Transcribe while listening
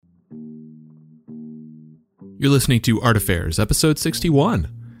You're listening to Art Affairs, episode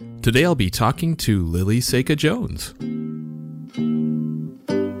 61. Today I'll be talking to Lily Seika Jones.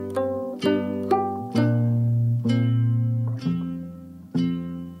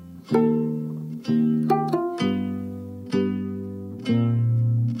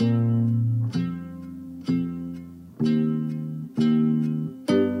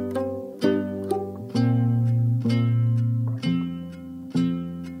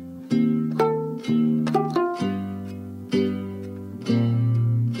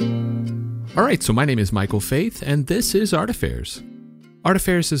 Alright, so my name is Michael Faith, and this is Art Affairs. Art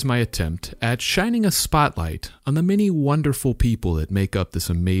Affairs is my attempt at shining a spotlight on the many wonderful people that make up this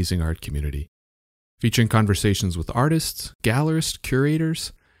amazing art community, featuring conversations with artists, gallerists,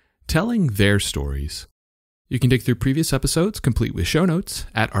 curators, telling their stories. You can dig through previous episodes, complete with show notes,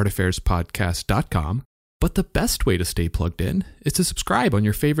 at artaffairs.podcast.com, but the best way to stay plugged in is to subscribe on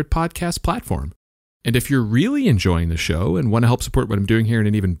your favorite podcast platform. And if you're really enjoying the show and want to help support what I'm doing here in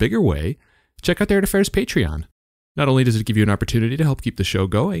an even bigger way, check out the Art Affairs Patreon. Not only does it give you an opportunity to help keep the show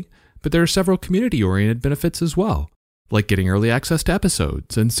going, but there are several community-oriented benefits as well, like getting early access to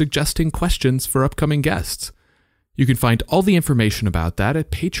episodes and suggesting questions for upcoming guests. You can find all the information about that at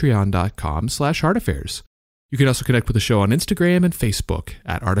patreon.com/artaffairs. You can also connect with the show on Instagram and Facebook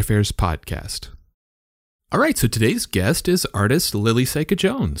at Art Affairs Podcast. All right, so today's guest is artist Lily Seika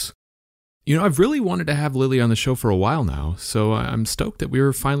Jones. You know, I've really wanted to have Lily on the show for a while now, so I'm stoked that we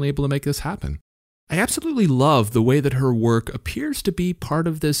were finally able to make this happen. I absolutely love the way that her work appears to be part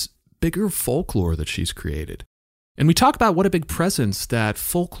of this bigger folklore that she's created. And we talk about what a big presence that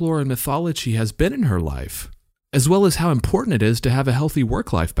folklore and mythology has been in her life, as well as how important it is to have a healthy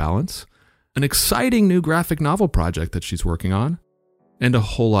work-life balance, an exciting new graphic novel project that she's working on, and a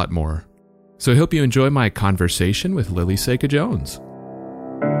whole lot more. So I hope you enjoy my conversation with Lily Seika Jones.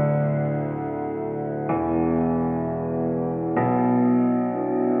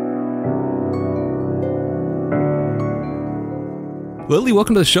 Lily,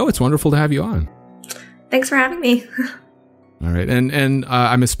 welcome to the show. It's wonderful to have you on. Thanks for having me. All right. And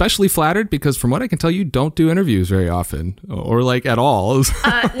I'm especially flattered because from what I can tell, you don't do interviews very often or like at all.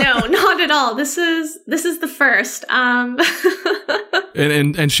 No, not at all. This is the first. And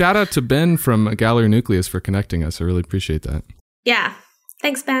shout out to Ben from Gallery Nucleus for connecting us. I really appreciate that. Yeah.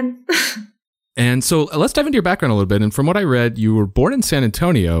 Thanks, Ben. And so let's dive into your background a little bit. And from what I read, you were born in San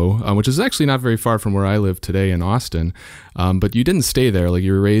Antonio, which is actually not very far from where I live today in Austin. But you didn't stay there. Like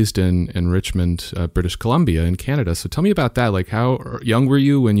you were raised in Richmond, British Columbia in Canada. So tell me about that. Like how young were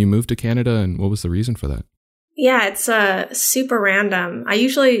you when you moved to Canada and what was the reason for that? Yeah, it's super random. I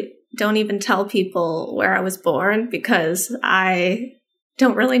usually don't even tell people where I was born because I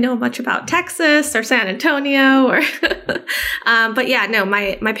don't really know much about Texas or San Antonio or but yeah, no,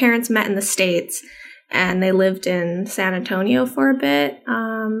 my parents met in the States and they lived in San Antonio for a bit.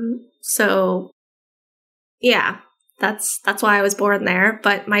 So yeah, that's why I was born there.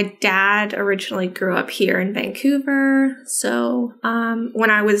 But my dad originally grew up here in Vancouver. So when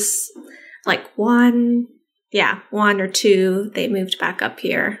I was like one or two, they moved back up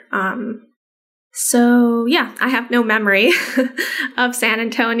here. So yeah, I have no memory of San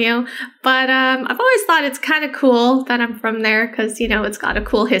Antonio, but I've always thought it's kind of cool that I'm from there because, you know, it's got a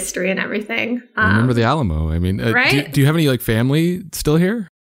cool history and everything. I remember the Alamo. I mean, right? Do you have any like family still here?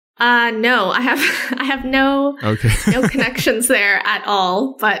 No, I have no connections there at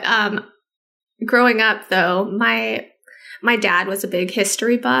all. But growing up, though, my dad was a big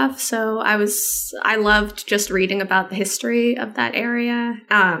history buff, so I loved just reading about the history of that area.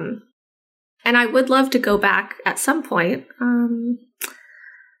 And I would love to go back at some point.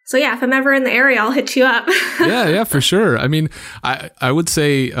 So yeah, if I'm ever in the area, I'll hit you up. Yeah, for sure. I mean, I would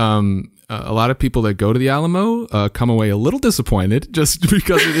say a lot of people that go to the Alamo come away a little disappointed just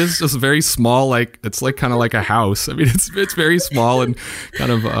because it is just very small. Like it's like kind of like a house. I mean, it's very small and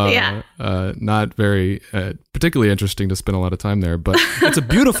kind of not very particularly interesting to spend a lot of time there. But it's a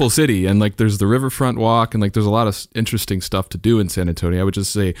beautiful city, and like there's the riverfront walk, and like there's a lot of interesting stuff to do in San Antonio. I would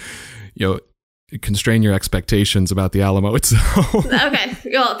just say, you know, constrain your expectations about the Alamo itself. Okay.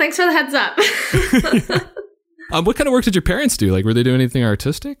 Well, thanks for the heads up. What kind of work did your parents do? Like, were they doing anything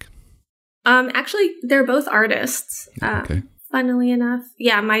artistic? Actually, they're both artists. Okay. Funnily enough.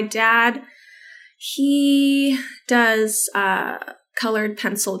 Yeah, my dad, he does colored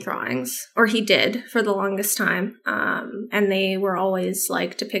pencil drawings, or he did for the longest time. And they were always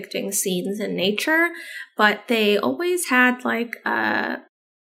like depicting scenes in nature, but they always had like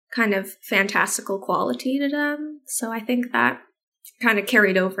kind of fantastical quality to them. So I think that kind of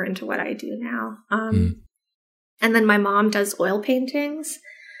carried over into what I do now. And then my mom does oil paintings.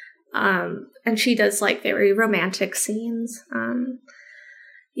 And she does like very romantic scenes,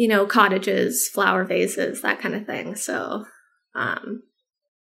 cottages, flower vases, that kind of thing. So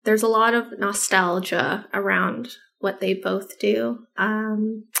there's a lot of nostalgia around what they both do.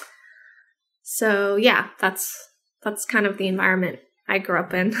 So yeah, that's kind of the environment I grew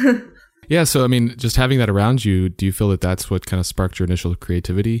up in. Yeah. So, I mean, just having that around you, do you feel that that's what kind of sparked your initial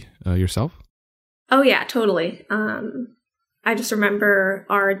creativity yourself? Oh yeah, totally. I just remember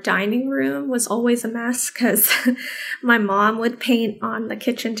our dining room was always a mess because my mom would paint on the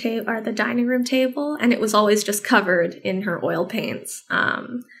kitchen table or the dining room table, and it was always just covered in her oil paints.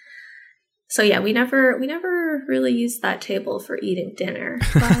 So yeah, we never really used that table for eating dinner.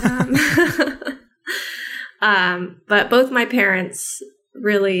 But both my parents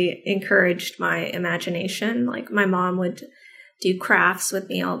really encouraged my imagination. Like my mom would do crafts with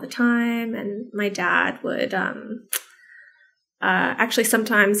me all the time, and my dad would actually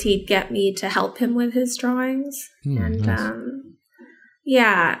sometimes he'd get me to help him with his drawings. And nice.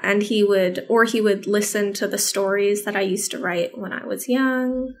 And he would listen to the stories that I used to write when I was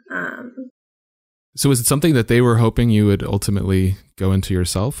young. So was it something that they were hoping you would ultimately go into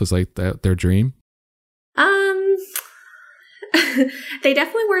yourself? Was like that their dream? They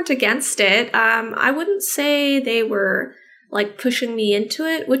definitely weren't against it. I wouldn't say they were like pushing me into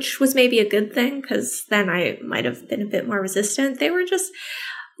it, which was maybe a good thing because then I might have been a bit more resistant. They were just,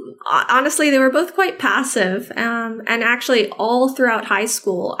 honestly, they were both quite passive. And actually all throughout high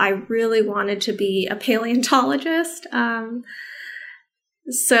school, I really wanted to be a paleontologist.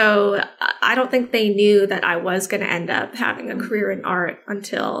 So I don't think they knew that I was going to end up having a career in art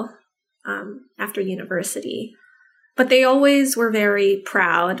until after university. But they always were very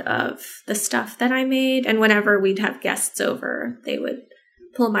proud of the stuff that I made. And whenever we'd have guests over, they would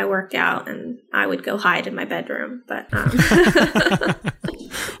pull my work out and I would go hide in my bedroom. But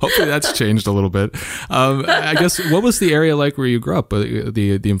hopefully that's changed a little bit. I guess, what was the area like where you grew up?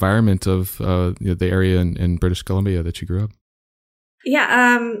 The environment of the area in British Columbia that you grew up?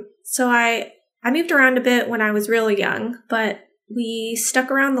 Yeah. So I moved around a bit when I was really young, but we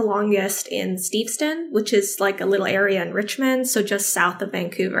stuck around the longest in Steveston, which is like a little area in Richmond, so just south of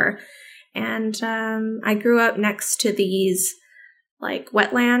Vancouver. And I grew up next to these like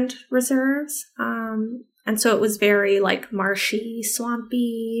wetland reserves. And so it was very like marshy,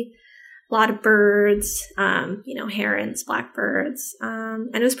 swampy, a lot of birds, herons, blackbirds.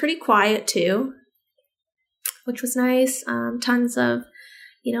 And it was pretty quiet too, which was nice. Tons of,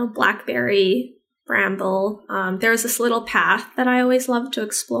 blackberry, bramble. There was this little path that I always loved to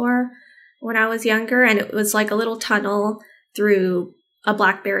explore when I was younger, and it was like a little tunnel through a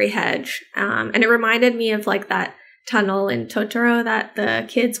blackberry hedge. And it reminded me of like that tunnel in Totoro that the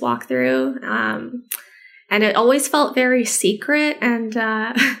kids walk through. And it always felt very secret. And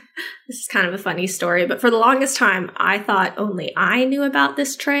this is kind of a funny story, but for the longest time, I thought only I knew about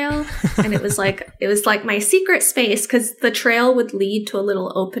this trail. And it was like my secret space because the trail would lead to a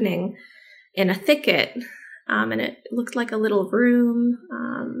little opening in a thicket. And it looked like a little room.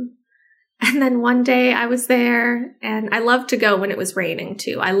 And then one day I was there, and I loved to go when it was raining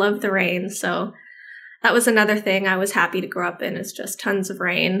too. I love the rain. So that was another thing I was happy to grow up in, is just tons of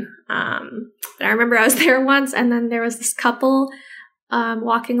rain. But I remember I was there once, and then there was this couple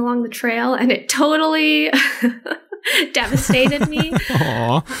walking along the trail, and it totally devastated me.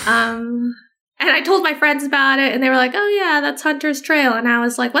 And I told my friends about it, and they were like, "Oh yeah, that's Hunter's Trail." And I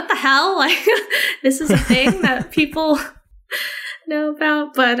was like, "What the hell? Like, this is a thing that people know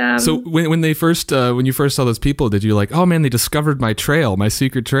about." But so when you first saw those people, did you like, "Oh man, they discovered my trail, my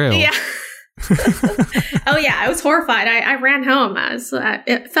secret trail"? Yeah. Oh yeah, I was horrified. I ran home.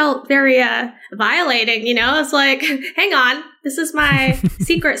 It felt very violating. I was like, "Hang on, this is my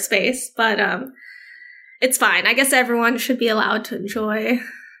secret space." But it's fine. I guess everyone should be allowed to enjoy.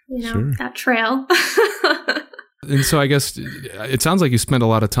 Sure. That trail. And so I guess it sounds like you spent a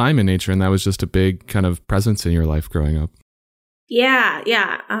lot of time in nature, and that was just a big kind of presence in your life growing up. Yeah.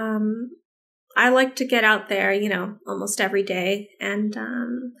 I like to get out there, almost every day. And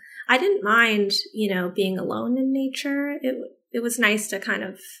I didn't mind, being alone in nature. It was nice to kind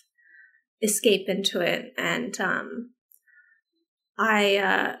of escape into it. And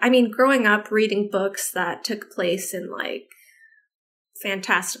growing up reading books that took place in like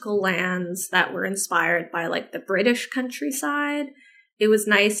fantastical lands that were inspired by like the British countryside, it was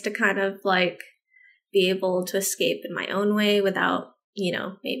nice to kind of like be able to escape in my own way without,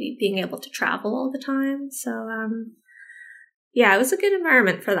 maybe being able to travel all the time. So, it was a good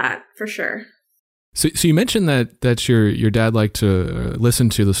environment for that, for sure. So you mentioned that your dad liked to listen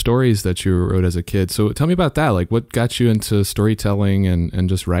to the stories that you wrote as a kid. So tell me about that. Like, what got you into storytelling and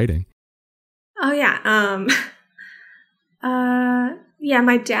just writing? Oh yeah, yeah.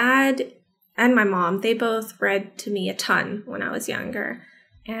 My dad and my mom, they both read to me a ton when I was younger,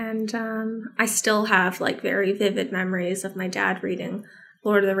 and I still have like very vivid memories of my dad reading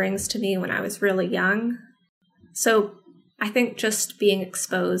Lord of the Rings to me when I was really young. So I think just being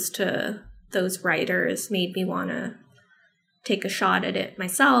exposed to those writers made me want to take a shot at it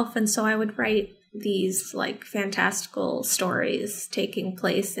myself. And so I would write these like fantastical stories taking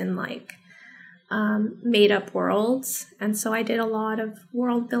place in like made up worlds. And so I did a lot of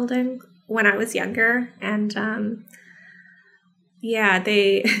world building when I was younger. And yeah,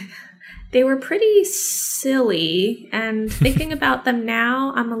 they were pretty silly, and thinking about them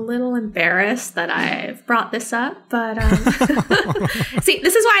now, I'm a little embarrassed that I've brought this up, but see,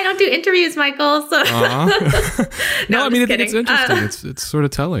 this is why I don't do interviews, Michael. So no, I mean, I think it's interesting. It's sort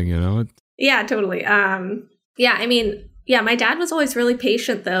of telling, you know? Yeah, totally. Yeah, I mean, yeah, my dad was always really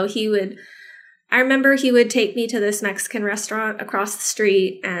patient, though. I remember he would take me to this Mexican restaurant across the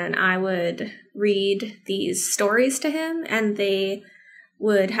street, and I would read these stories to him, and they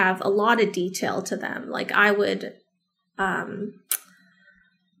would have a lot of detail to them. Like I wouldn't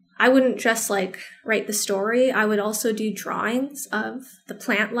just like write the story. I would also do drawings of the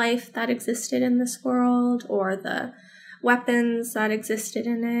plant life that existed in this world, or the weapons that existed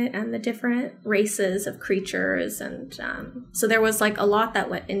in it, and the different races of creatures. And so there was like a lot that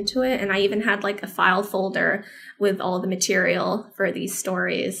went into it. And I even had like a file folder with all the material for these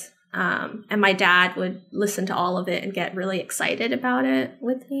stories. And my dad would listen to all of it and get really excited about it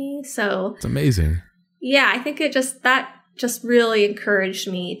with me. So it's amazing. Yeah, I think that just really encouraged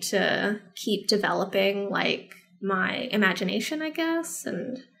me to keep developing like my imagination, I guess.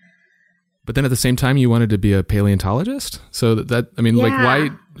 But then at the same time, you wanted to be a paleontologist. So like,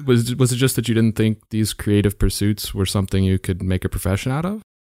 why was it just that you didn't think these creative pursuits were something you could make a profession out of?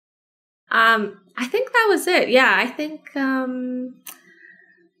 I think that was it. Yeah, I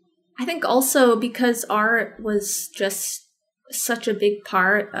think also because art was just such a big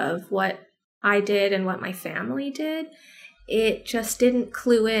part of what I did and what my family did, it just didn't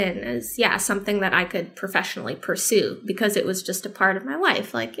clue in as, something that I could professionally pursue, because it was just a part of my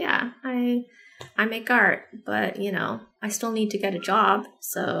life. Like, yeah, I make art, but, you know, I still need to get a job.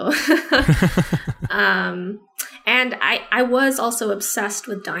 So, and I was also obsessed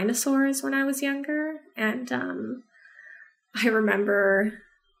with dinosaurs when I was younger. And I remember...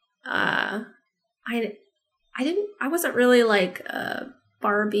 I wasn't really like a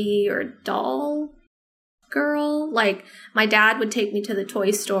Barbie or doll girl. Like my dad would take me to the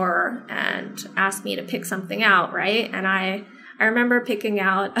toy store and ask me to pick something out, right? And I remember picking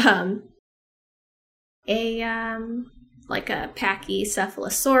out like a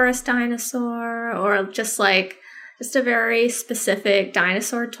Pachycephalosaurus dinosaur, or just a very specific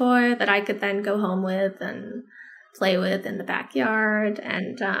dinosaur toy that I could then go home with and play with in the backyard.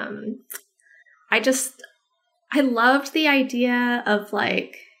 And I loved the idea of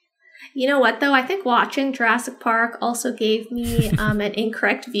like, you know what though, I think watching Jurassic Park also gave me an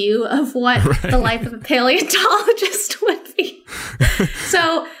incorrect view of what the life of a paleontologist would be.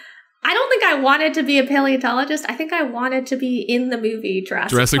 So I don't think I wanted to be a paleontologist. I think I wanted to be in the movie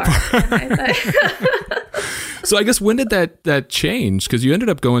Jurassic Park. So I guess when did that change? Because you ended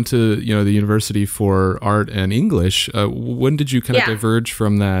up going to the University for Art and English. When did you kind of diverge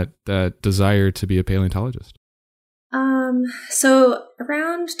from that desire to be a paleontologist? So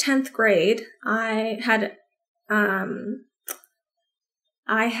around 10th grade, I had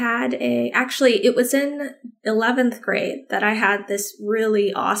actually it was in 11th grade that I had this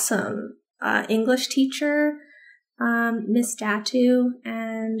really awesome English teacher, Miss Datu,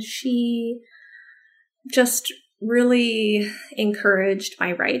 and she just really encouraged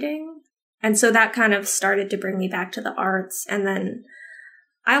my writing. And so that kind of started to bring me back to the arts. And then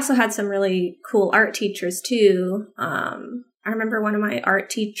I also had some really cool art teachers too. I remember one of my art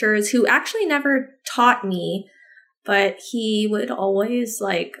teachers who actually never taught me, but he would always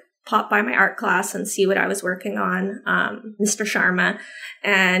like pop by my art class and see what I was working on, Mr. Sharma.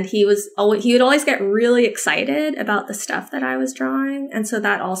 And he would always get really excited about the stuff that I was drawing. And so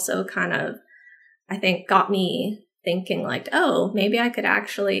that also kind of, I think, got me thinking like, oh, maybe I could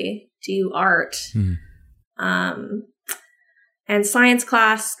actually do art. And science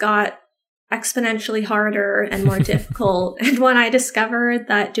class got exponentially harder and more difficult. And when I discovered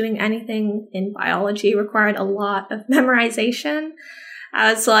that doing anything in biology required a lot of memorization,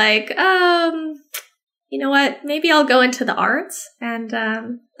 I was like, you know what, maybe I'll go into the arts. And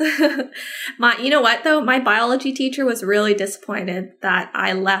you know what, though? My biology teacher was really disappointed that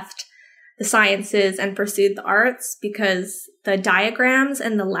I left the sciences and pursued the arts, because the diagrams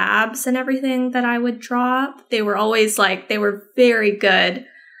and the labs and everything that I would draw up, they were always they were very good.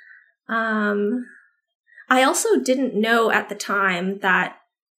 I also didn't know at the time that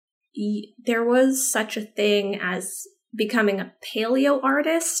there was such a thing as becoming a paleo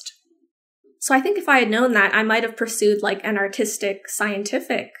artist. So I think if I had known that, I might have pursued an artistic,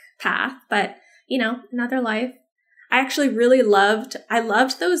 scientific path, but another life. I actually really loved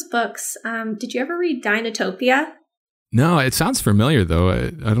those books. Did you ever read Dinotopia? No, it sounds familiar though.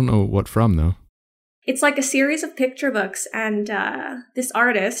 I don't know what from though. It's like a series of picture books, and this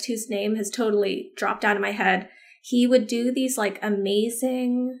artist, whose name has totally dropped out of my head, he would do these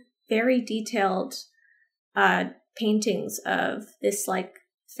amazing, very detailed paintings of this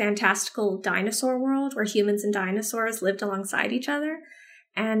fantastical dinosaur world where humans and dinosaurs lived alongside each other.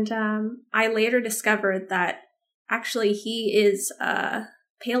 And I later discovered that actually he is a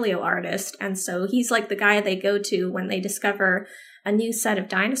paleo artist, and so he's the guy they go to when they discover a new set of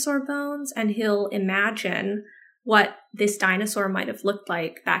dinosaur bones, and he'll imagine what this dinosaur might have looked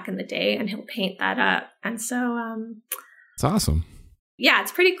like back in the day, and he'll paint that up. And so it's awesome. Yeah,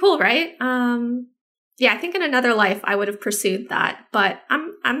 it's pretty cool, right? Yeah, I think in another life I would have pursued that, but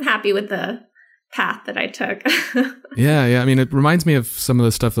I'm happy with the path that I took. Yeah. I mean, it reminds me of some of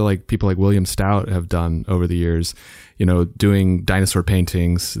the stuff that people like William Stout have done over the years, doing dinosaur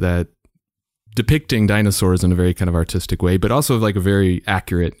paintings that depicting dinosaurs in a very kind of artistic way, but also a very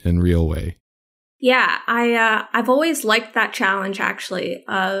accurate and real way. Yeah, I've always liked that challenge, actually,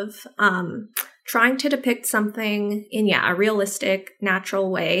 of trying to depict something in a realistic,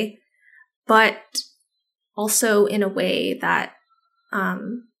 natural way, but also in a way that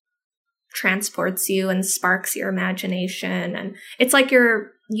transports you and sparks your imagination. And it's like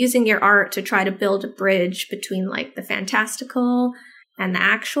you're using your art to try to build a bridge between the fantastical and the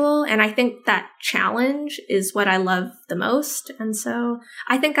actual. And I think that challenge is what I love the most. And so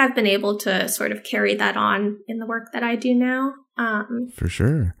I think I've been able to sort of carry that on in the work that I do now. For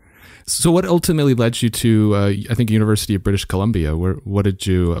sure. So what ultimately led you to, I think, University of British Columbia? What led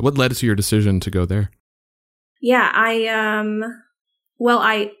to your decision to go there? Yeah, I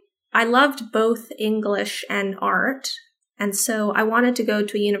loved both English and art. And so I wanted to go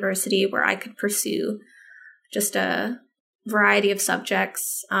to a university where I could pursue just a variety of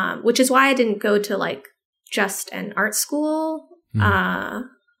subjects, which is why I didn't go to just an art school. I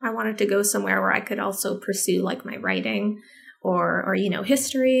wanted to go somewhere where I could also pursue my writing or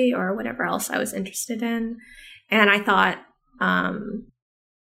history or whatever else I was interested in. And I thought,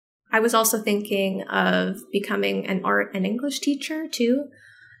 I was also thinking of becoming an art and English teacher too.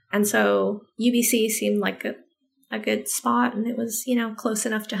 And so UBC seemed like a good spot, and it was, close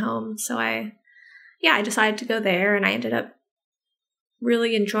enough to home. So I decided to go there, and I ended up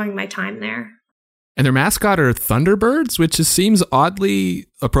really enjoying my time there. And their mascot are Thunderbirds, which just seems oddly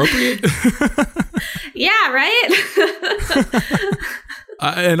appropriate. Yeah, right?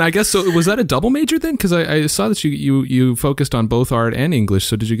 And I guess, so was that a double major then? Because I saw that you focused on both art and English.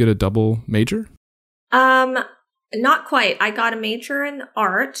 So did you get a double major? Not quite. I got a major in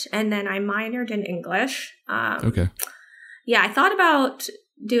art, and then I minored in English. Okay. Yeah, I thought about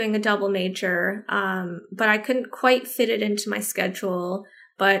doing a double major, but I couldn't quite fit it into my schedule.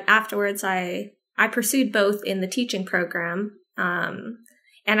 But afterwards, I pursued both in the teaching program, and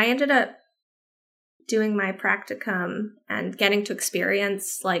I ended up doing my practicum and getting to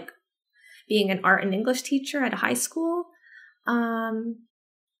experience being an art and English teacher at a high school.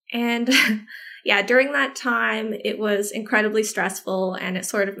 And yeah, during that time, it was incredibly stressful, and it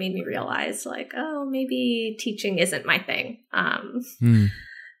sort of made me realize oh, maybe teaching isn't my thing.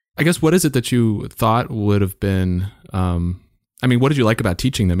 I guess, what is it that you thought would have been, what did you like about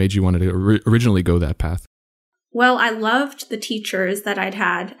teaching that made you want to originally go that path? Well, I loved the teachers that I'd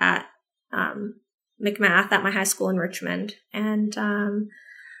had at McMath at my high school in Richmond. And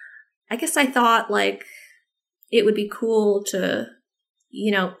I guess I thought it would be cool to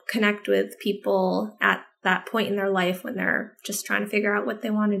connect with people at that point in their life when they're just trying to figure out what they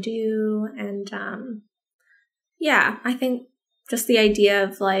want to do. And I think just the idea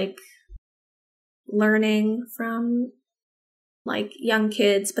of learning from young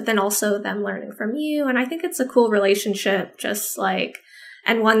kids, but then also them learning from you. And I think it's a cool relationship, just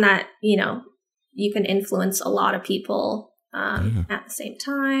and one that, you can influence a lot of people at the same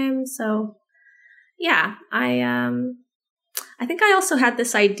time. So yeah, I think I also had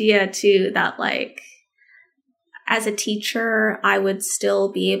this idea too that as a teacher, I would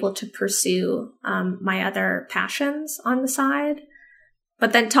still be able to pursue my other passions on the side.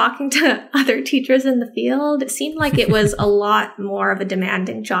 But then talking to other teachers in the field, it seemed like it was a lot more of a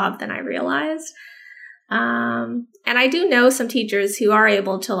demanding job than I realized. And I do know some teachers who are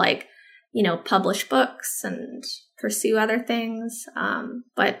able to publish books and pursue other things.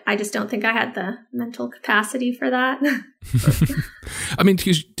 But I just don't think I had the mental capacity for that. I mean,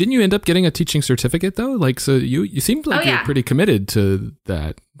 didn't you end up getting a teaching certificate though? So you seemed like you were pretty committed to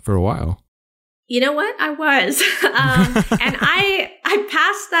that for a while. You know what? I was. And I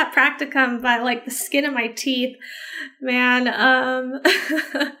passed that practicum by the skin of my teeth, man.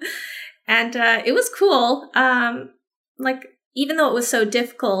 And it was cool. Even though it was so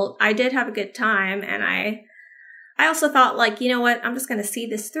difficult, I did have a good time. And I also thought you know what? I'm just going to see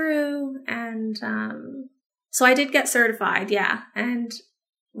this through. And so I did get certified. Yeah. And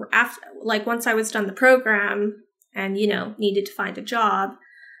after, once I was done the program and, needed to find a job,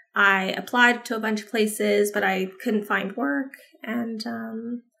 I applied to a bunch of places, but I couldn't find work. And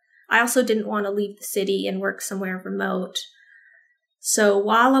I also didn't want to leave the city and work somewhere remote. So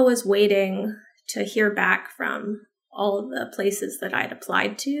while I was waiting to hear back from all of the places that I'd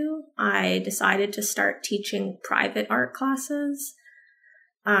applied to, I decided to start teaching private art classes.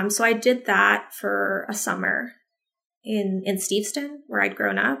 So I did that for a summer in Steveston, where I'd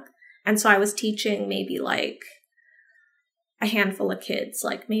grown up. And so I was teaching maybe a handful of kids,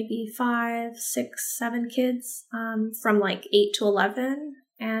 maybe 5, 6, 7 kids, from 8 to 11.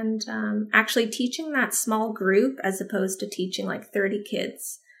 And actually teaching that small group as opposed to teaching 30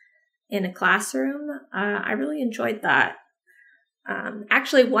 kids in a classroom, I really enjoyed that.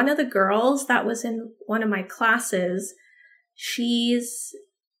 Actually, one of the girls that was in one of my classes, she's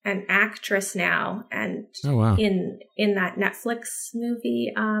an actress now, and oh, wow. in that Netflix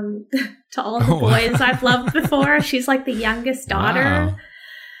movie, To All the Boys I've Loved Before, she's the youngest daughter.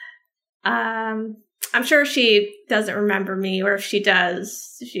 Wow. I'm sure she doesn't remember me, or if she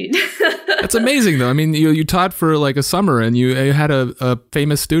does, she. That's amazing, though. I mean, you taught for a summer, and you had a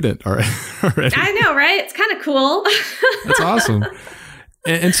famous student already. I know, right? It's kind of cool. That's awesome.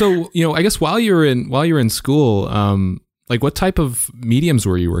 And so, I guess while you were in school, what type of mediums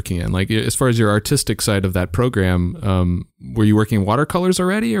were you working in? As far as your artistic side of that program, were you working in watercolors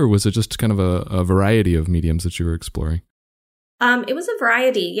already, or was it just kind of a variety of mediums that you were exploring? It was a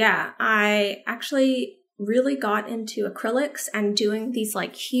variety, yeah. I actually really got into acrylics and doing these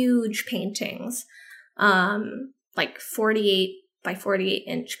huge paintings, 48 by 48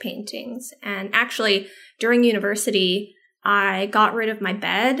 inch paintings. And actually, during university, I got rid of my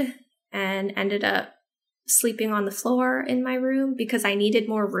bed and ended up sleeping on the floor in my room because I needed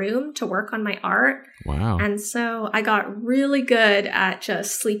more room to work on my art. Wow. And so I got really good at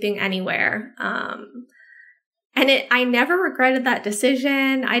just sleeping anywhere. And I never regretted that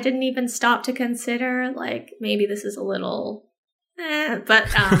decision. I didn't even stop to consider, maybe this is a little,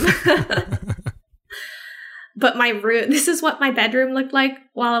 but but my room, this is what my bedroom looked like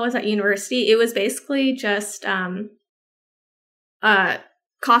while I was at university. It was basically just a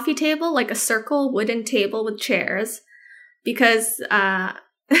coffee table, a circle wooden table with chairs, because I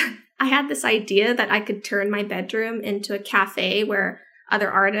had this idea that I could turn my bedroom into a cafe where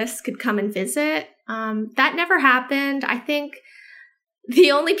other artists could come and visit. That never happened. I think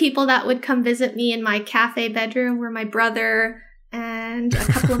the only people that would come visit me in my cafe bedroom were my brother and a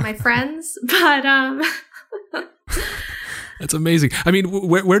couple of my friends. But that's amazing. I mean,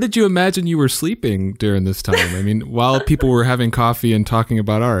 where did you imagine you were sleeping during this time? I mean, while people were having coffee and talking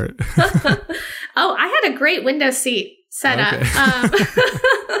about art. Oh, I had a great window seat set up.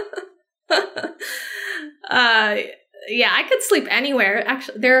 Yeah, I could sleep anywhere.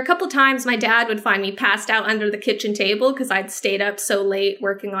 Actually, there are a couple times my dad would find me passed out under the kitchen table because I'd stayed up so late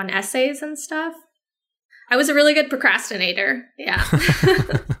working on essays and stuff. I was a really good procrastinator. Yeah.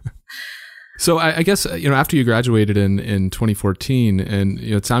 So I guess, after you graduated in 2014, and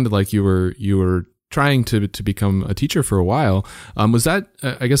it sounded like you were trying to become a teacher for a while. Was that,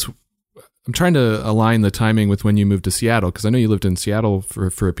 I guess, I'm trying to align the timing with when you moved to Seattle, because I know you lived in Seattle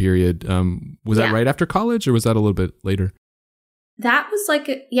for a period. Was that right after college, or was that a little bit later? That was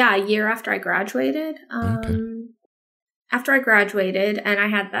a year after I graduated. Okay. After I graduated, and I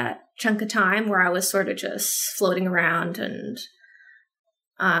had that chunk of time where I was sort of just floating around, and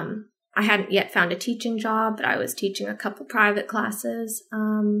I hadn't yet found a teaching job, but I was teaching a couple private classes.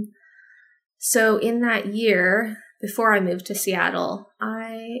 So in that year, before I moved to Seattle,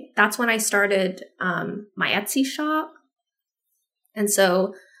 that's when I started my Etsy shop. And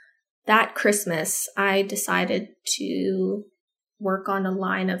so that Christmas, I decided to work on a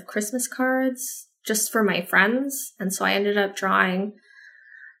line of Christmas cards just for my friends. And so I ended up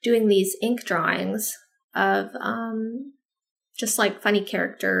doing these ink drawings of just like funny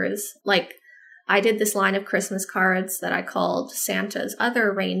characters. Like I did this line of Christmas cards that I called Santa's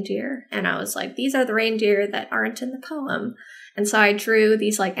Other Reindeer. And I was like, these are the reindeer that aren't in the poem. And so I drew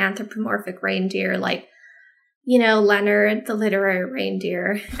these like anthropomorphic reindeer, like, you know, Leonard, the literary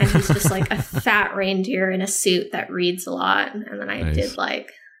reindeer. And he's just like a fat reindeer in a suit that reads a lot. And then I did like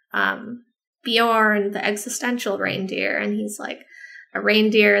Bjorn, the existential reindeer. And he's like a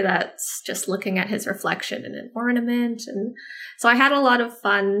reindeer that's just looking at his reflection in an ornament. And so I had a lot of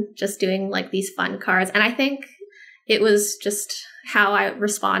fun just doing like these fun cards. And I think it was just how I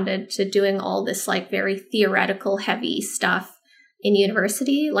responded to doing all this like very theoretical, heavy stuff in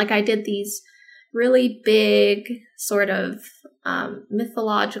university. Like I did these really big sort of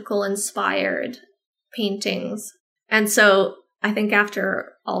mythological inspired paintings. And so I think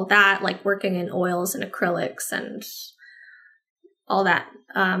after all that, like working in oils and acrylics and all that,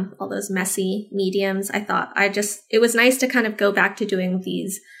 all those messy mediums, I thought it was nice to kind of go back to doing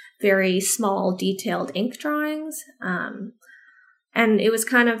these very small, detailed ink drawings. And it was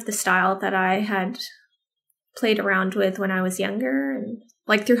kind of the style that I had played around with when I was younger. And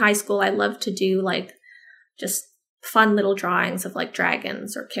like through high school, I loved to do like just fun little drawings of like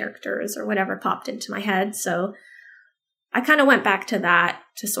dragons or characters or whatever popped into my head. So I kind of went back to that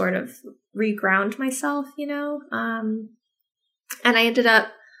to sort of reground myself, you know? And I ended up,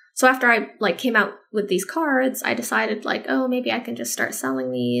 so after I like came out with these cards, I decided like, oh, maybe I can just start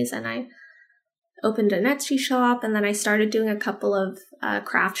selling these. And I opened an Etsy shop, and then I started doing a couple of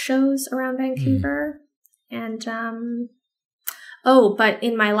craft shows around Vancouver. And, but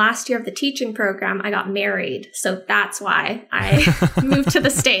in my last year of the teaching program, I got married. So that's why I moved to the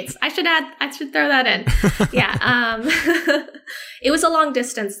States. I should throw that in. Yeah. It was a long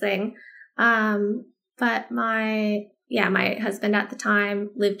distance thing. But my husband at the time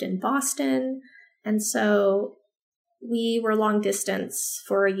lived in Boston. And so we were long distance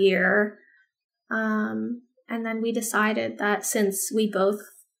for a year. And then we decided that since we both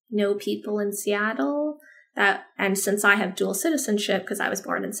know people in Seattle, and since I have dual citizenship because I was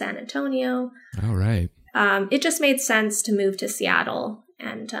born in San Antonio, all right, it just made sense to move to Seattle.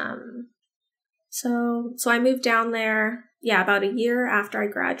 And so I moved down there, about a year after I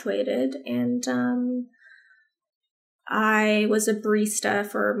graduated, and I was a barista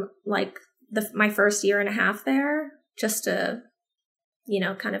for like my first year and a half there, just to,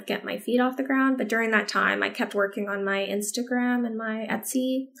 kind of get my feet off the ground. But during that time, I kept working on my Instagram and my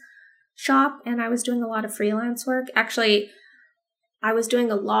Etsy shop, and I was doing a lot of freelance work. Actually, I was doing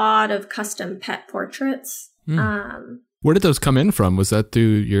a lot of custom pet portraits. Where did those come in from? Was that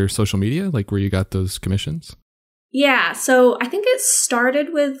through your social media, like where you got those commissions? Yeah, so I think it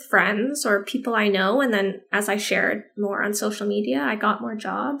started with friends or people I know, and then as I shared more on social media, I got more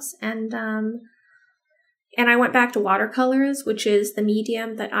jobs, and I went back to watercolors, which is the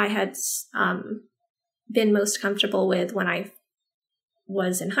medium that I had been most comfortable with when I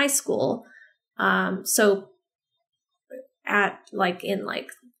was in high school. So at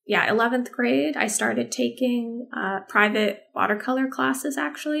 11th grade, I started taking private watercolor classes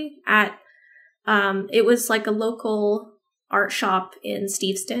actually at it was like a local art shop in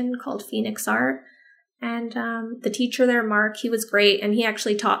Steveston called Phoenix Art. And the teacher there, Mark, he was great. And he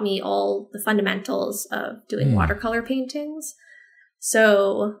actually taught me all the fundamentals of doing watercolor paintings.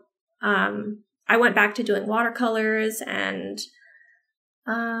 So I went back to doing watercolors, and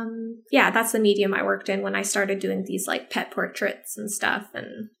that's the medium I worked in when I started doing these like pet portraits and stuff.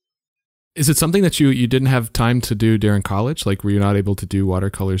 And is it something that you didn't have time to do during college? Like, were you not able to do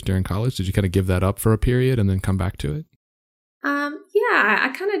watercolors during college? Did you kind of give that up for a period and then come back to it? I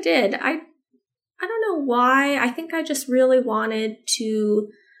kind of did. I don't know why. I think I just really wanted to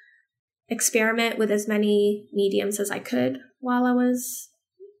experiment with as many mediums as I could while I was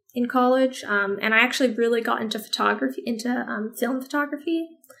in college. And I actually really got into film photography.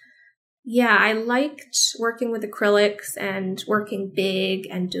 Yeah, I liked working with acrylics and working big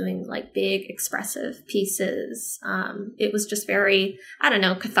and doing like big expressive pieces. It was just very,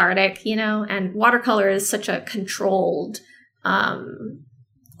 cathartic, and watercolor is such a controlled,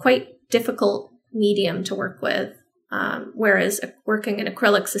 quite difficult medium to work with. Whereas working in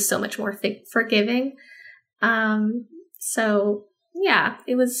acrylics is so much more forgiving. So yeah,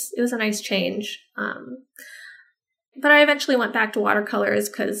 it was a nice change. But I eventually went back to watercolors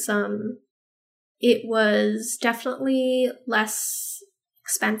because it was definitely less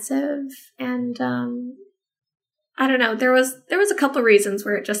expensive, and I don't know. There was a couple of reasons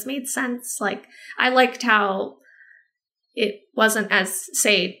where it just made sense. Like I liked how it wasn't as,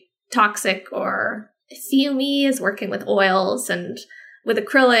 say, toxic or Fiume is working with oils, and with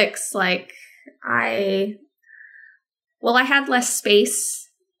acrylics, like I had less space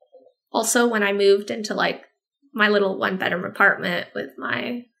also when I moved into like my little 1-bedroom apartment with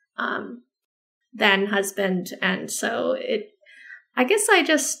my then husband. And so I guess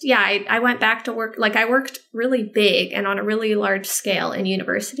I went back to work. Like I worked really big and on a really large scale in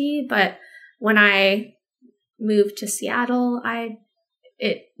university, but when I moved to Seattle,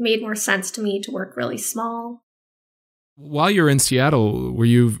 it made more sense to me to work really small. While you were in Seattle, were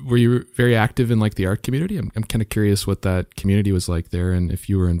you very active in like the art community? I'm kind of curious what that community was like there and if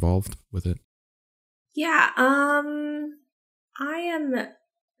you were involved with it. Yeah, I am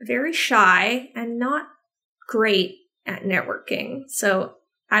very shy and not great at networking. So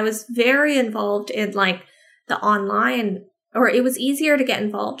I was very involved in like the online, or it was easier to get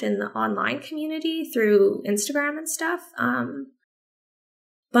involved in the online community through Instagram and stuff.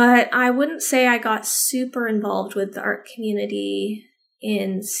 But I wouldn't say I got super involved with the art community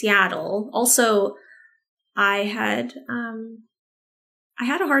in Seattle. Also, I had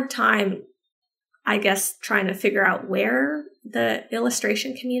a hard time, I guess, trying to figure out where the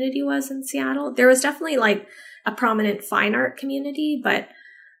illustration community was in Seattle. There was definitely like a prominent fine art community, but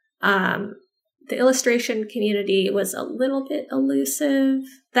the illustration community was a little bit elusive.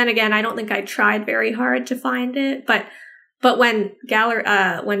 Then again, I don't think I tried very hard to find it, but when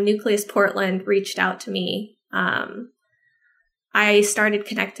Nucleus Portland reached out to me, I started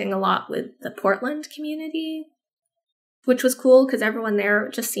connecting a lot with the Portland community, which was cool because everyone there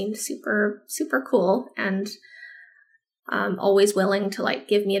just seemed super, super cool and always willing to like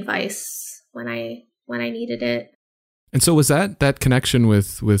give me advice when I needed it. And so was that connection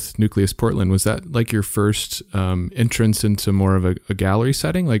with Nucleus Portland, was that like your first entrance into more of a gallery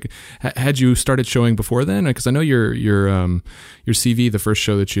setting? Like, had you started showing before then? Because I know your CV, the first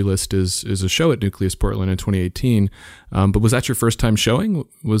show that you list is a show at Nucleus Portland in 2018. But was that your first time showing?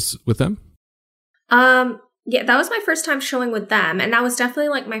 Was with them? Yeah, that was my first time showing with them, and that was definitely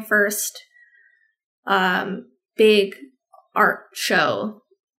like my first big art show.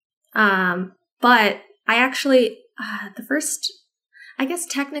 But I actually.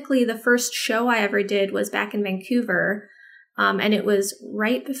 Technically the first show I ever did was back in Vancouver, and it was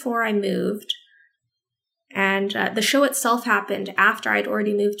right before I moved. And the show itself happened after I'd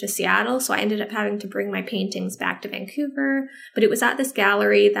already moved to Seattle, so I ended up having to bring my paintings back to Vancouver. But it was at this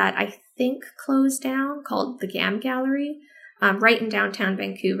gallery that I think closed down, called the GAM Gallery, right in downtown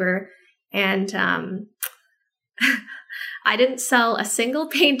Vancouver. And I didn't sell a single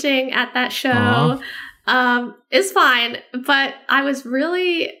painting at that show. Aww. It's fine, but I was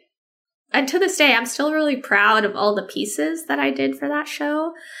really, and to this day, I'm still really proud of all the pieces that I did for that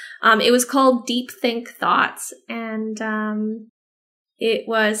show. It was called Deep Think Thoughts, and it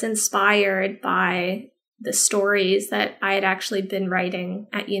was inspired by the stories that I had actually been writing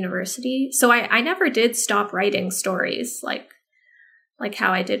at university. So I never did stop writing stories like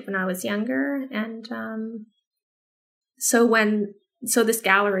how I did when I was younger. And so this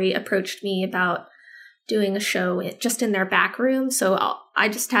gallery approached me about doing a show just in their back room. So I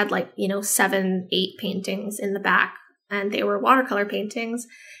just had 7, 8 paintings in the back, and they were watercolor paintings,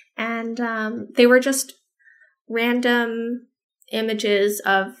 and they were just random images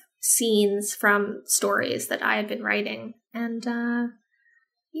of scenes from stories that I had been writing. And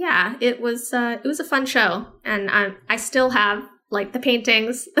it was a fun show, and I still have the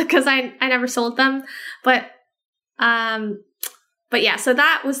paintings because I never sold them, but yeah, so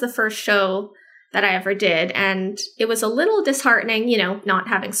that was the first show that I ever did. And it was a little disheartening, not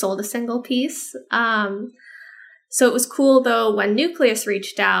having sold a single piece. So it was cool though, when Nucleus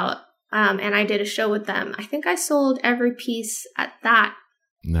reached out, and I did a show with them. I think I sold every piece at that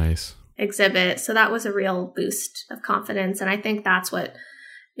nice exhibit. So that was a real boost of confidence. And I think that's what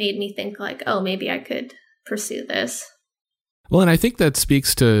made me think maybe I could pursue this. Well, and I think that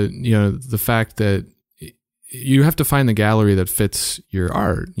speaks to, the fact that you have to find the gallery that fits your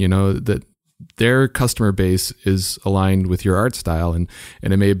art, that their customer base is aligned with your art style. And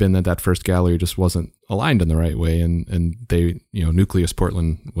it may have been that first gallery just wasn't aligned in the right way. And they, Nucleus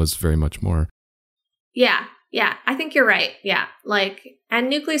Portland was very much more. Yeah. Yeah. I think you're right. Yeah. And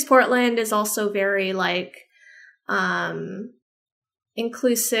Nucleus Portland is also very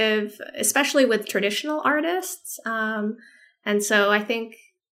inclusive, especially with traditional artists. And so I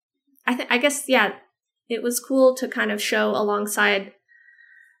guess, it was cool to kind of show alongside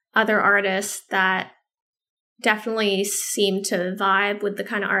other artists that definitely seemed to vibe with the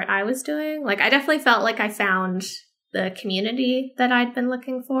kind of art I was doing. I definitely felt like I found the community that I'd been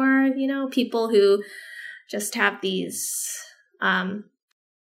looking for, people who just have these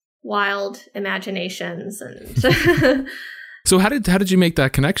wild imaginations. And So how did you make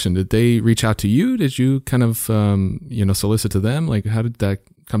that connection? Did they reach out to you? Did you kind of solicit to them? Like, how did that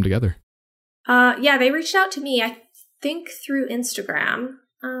come together? Yeah, they reached out to me, I think through Instagram.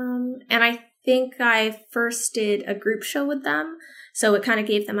 And I think I first did a group show with them. So it kind of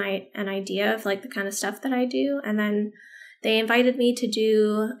gave them an idea of like the kind of stuff that I do. And then they invited me to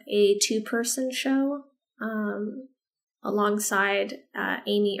do a 2-person show alongside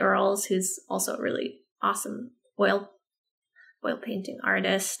Amy Earls, who's also a really awesome oil painting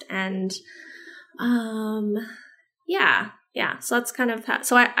artist. And yeah. So that's kind of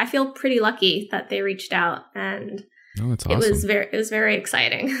so I feel pretty lucky that they reached out, and that's awesome. It was very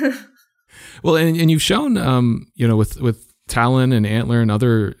exciting. Well, and you've shown with Talon and Antler and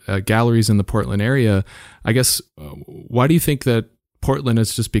other galleries in the Portland area. I guess why do you think that Portland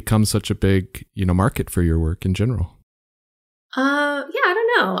has just become such a big market for your work in general? I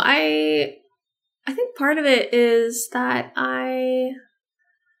don't know. I think part of it is that I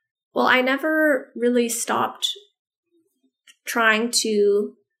never really stopped trying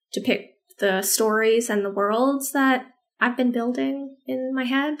to depict the stories and the worlds that I've been building in my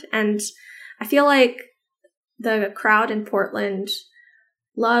head. And I feel like the crowd in Portland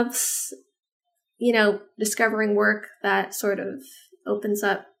loves, discovering work that sort of opens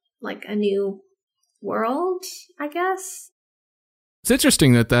up like a new world, I guess. It's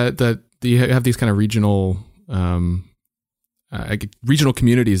interesting that you have these kind of regional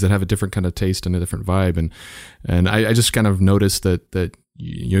communities that have a different kind of taste and a different vibe, and I just kind of noticed that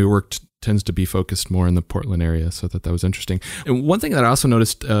your work tends to be focused more in the Portland area, so that was interesting. And one thing that I also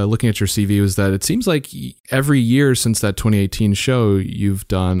noticed looking at your CV was that it seems like every year since that 2018 show, you've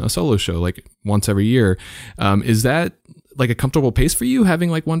done a solo show, like once every year. Is that like a comfortable pace for you,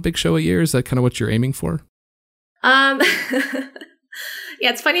 having like one big show a year? Is that kind of what you're aiming for? Yeah,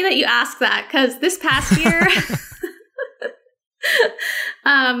 it's funny that you ask that, because this past year,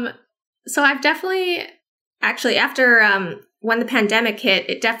 so I've definitely, actually, after when the pandemic hit,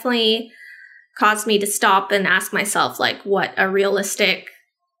 it definitely caused me to stop and ask myself, like, what a realistic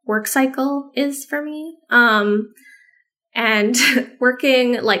work cycle is for me. And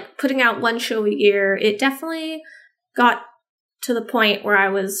working, like, putting out one show a year, it definitely got to the point where I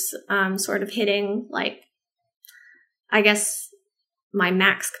was sort of hitting, like, I guess, my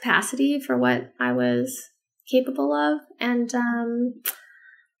max capacity for what I was capable of. And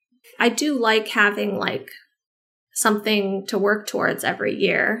I do like having like something to work towards every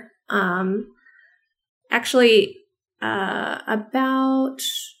year. Actually, about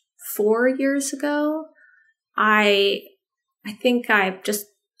 4 years ago, I think I just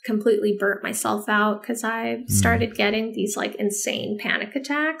completely burnt myself out because I started getting these like insane panic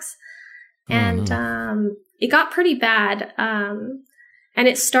attacks. And it got pretty bad. And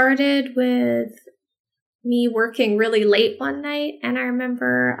it started with me working really late one night. And I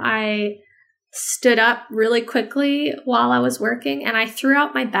remember I stood up really quickly while I was working and I threw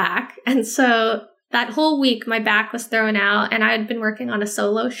out my back. And so that whole week, my back was thrown out, and I had been working on a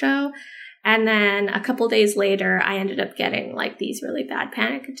solo show. And then a couple days later, I ended up getting like these really bad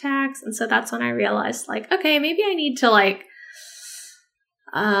panic attacks. And so that's when I realized, like, okay, maybe I need to like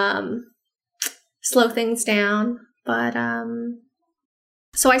slow things down. But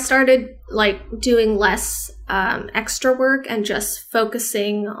so I started like doing less extra work and just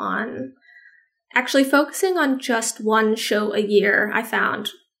focusing on just one show a year. I found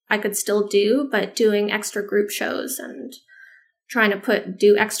I could still do, but doing extra group shows and trying to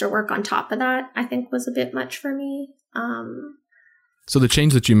do extra work on top of that, I think was a bit much for me. So the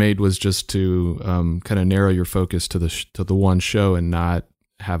change that you made was just to kind of narrow your focus to the one show and not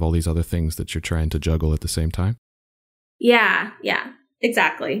have all these other things that you're trying to juggle at the same time? Yeah,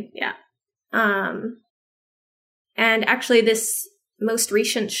 exactly. Yeah. And actually this most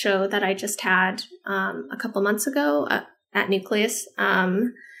recent show that I just had a couple months ago at Nucleus,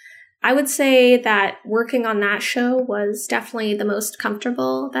 I would say that working on that show was definitely the most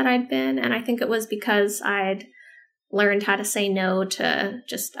comfortable that I'd been. And I think it was because I'd learned how to say no to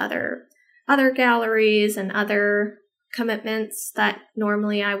just other galleries and other commitments that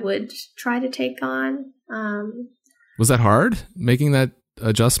normally I would try to take on. Was that hard, making that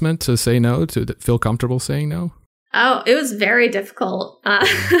adjustment to say no, to feel comfortable saying no? Oh, it was very difficult.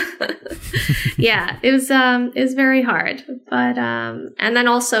 Yeah, it was very hard. But and then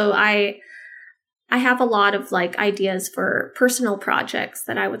also I have a lot of like ideas for personal projects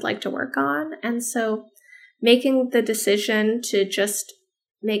that I would like to work on, and so making the decision to just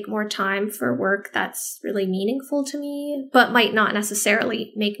make more time for work that's really meaningful to me, but might not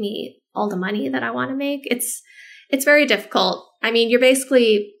necessarily make me all the money that I want to make. It's very difficult. I mean, you're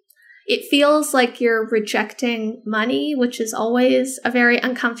basically it feels like you're rejecting money, which is always a very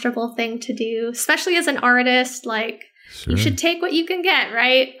uncomfortable thing to do, especially as an artist. Like, Sure. you should take what you can get,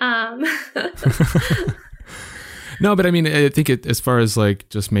 right? No, but I mean, I think as far as like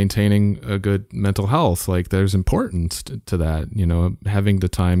just maintaining a good mental health, like there's importance to that, having the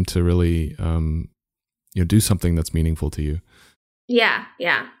time to really, do something that's meaningful to you. Yeah,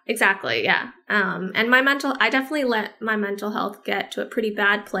 exactly. Yeah. And I definitely let my mental health get to a pretty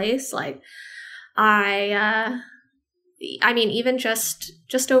bad place. Like I mean, even just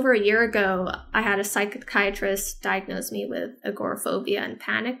over a year ago, I had a psychiatrist diagnose me with agoraphobia and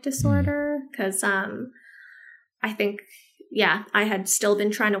panic disorder because, I think, I had still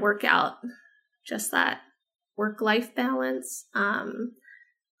been trying to work out just that work-life balance.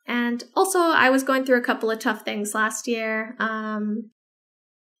 And also I was going through a couple of tough things last year.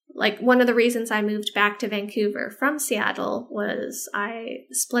 Like one of the reasons I moved back to Vancouver from Seattle was I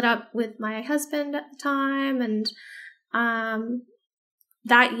split up with my husband at the time. And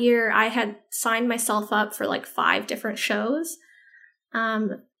that year I had signed myself up for like 5 different shows.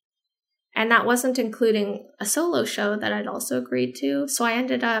 And that wasn't including a solo show that I'd also agreed to. So I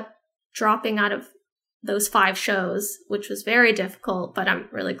ended up dropping out of those 5 shows, which was very difficult, but I'm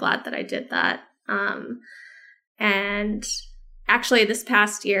really glad that I did that. And actually this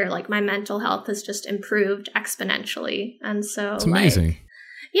past year, like my mental health has just improved exponentially. And so it's amazing.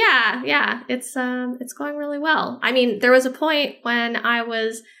 It's going really well. I mean, there was a point when I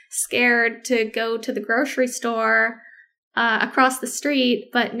was scared to go to the grocery store across the street,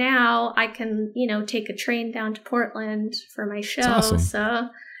 but now I can, take a train down to Portland for my show. That's awesome. So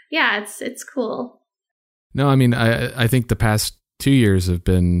yeah, it's cool. No, I mean, I think the past 2 years have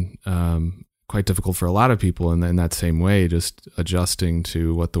been quite difficult for a lot of people in that same way, just adjusting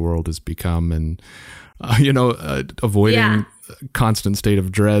to what the world has become and, avoiding constant state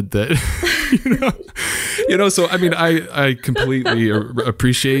of dread that, so I mean, I completely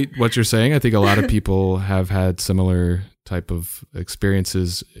appreciate what you're saying. I think a lot of people have had similar type of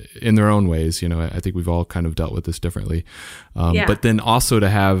experiences in their own ways. I think we've all kind of dealt with this differently. But then also to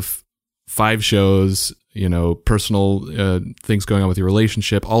have 5 shows, personal things going on with your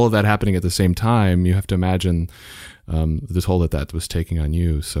relationship, all of that happening at the same time, you have to imagine the toll that was taking on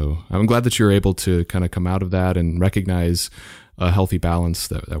you. So I'm glad that you're able to kind of come out of that and recognize a healthy balance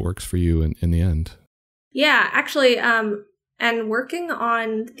that works for you in the end. Yeah, actually, and working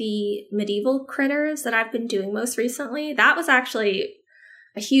on the medieval critters that I've been doing most recently, that was actually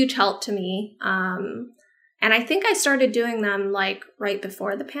a huge help to me. And I think I started doing them like right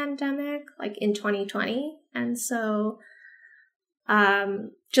before the pandemic, like in 2020. And so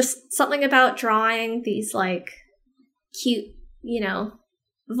just something about drawing these like cute,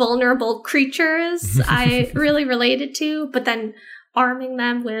 vulnerable creatures I really related to, but then arming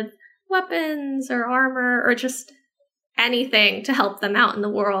them with weapons or armor or just anything to help them out in the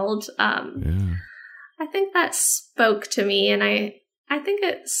world. I think that spoke to me, and I think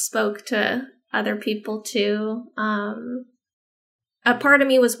it spoke to other people too. A part of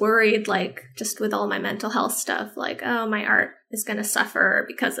me was worried, like just with all my mental health stuff, like, oh, my art is going to suffer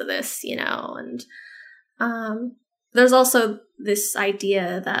because of this, and there's also this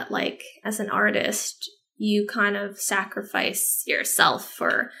idea that like as an artist, you kind of sacrifice yourself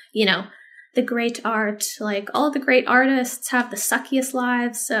for, the great art. Like all the great artists have the suckiest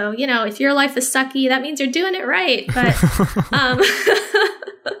lives. So, if your life is sucky, that means you're doing it right. But,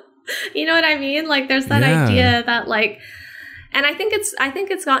 you know what I mean? Like there's that idea that like, and I think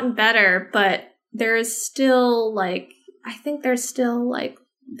it's gotten better, but there's still like,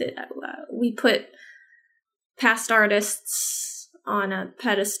 we put past artists on a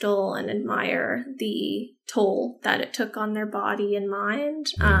pedestal and admire the toll that it took on their body and mind.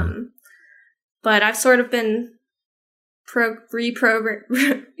 But I've sort of been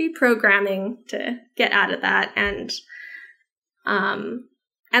reprogramming to get out of that. And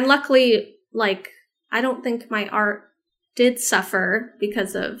luckily, like, I don't think my art did suffer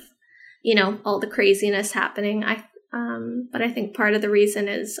because of, all the craziness happening. But I think part of the reason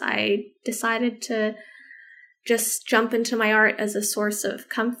is I decided to just jump into my art as a source of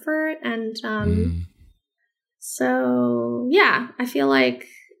comfort. And so, yeah, I feel like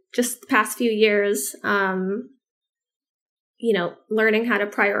just the past few years, learning how to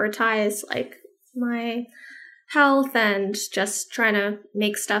prioritize like my health and just trying to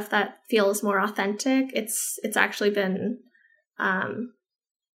make stuff that feels more authentic. It's actually been,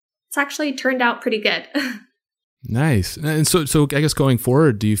 it's actually turned out pretty good. Nice. And so I guess going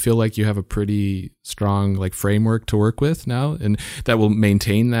forward, do you feel like you have a pretty strong like framework to work with now and that will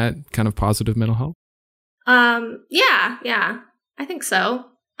maintain that kind of positive mental health? Yeah, I think so.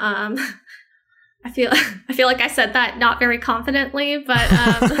 I feel like I said that not very confidently, but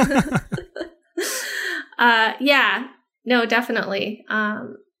yeah, no, definitely.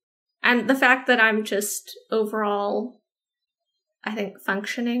 And the fact that I'm just overall, I think,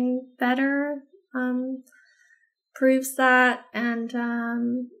 functioning better proves that.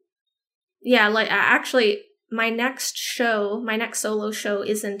 And yeah, like actually, my next solo show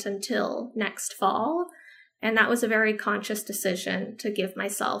isn't until next fall. And that was a very conscious decision to give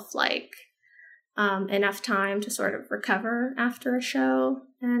myself like enough time to sort of recover after a show.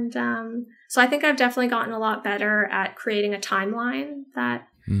 And so I think I've definitely gotten a lot better at creating a timeline that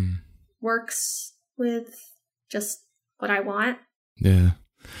works with just what I want. Yeah.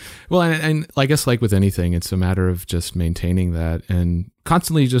 Well, and I guess like with anything, it's a matter of just maintaining that and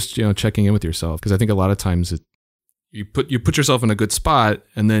constantly just, checking in with yourself. Because I think a lot of times you put yourself in a good spot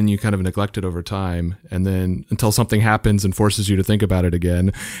and then you kind of neglect it over time. And then until something happens and forces you to think about it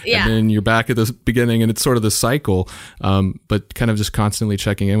again. Yeah. And then you're back at the beginning and it's sort of this cycle. But kind of just constantly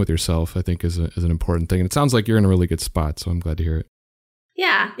checking in with yourself, I think is an important thing. And it sounds like you're in a really good spot. So I'm glad to hear it.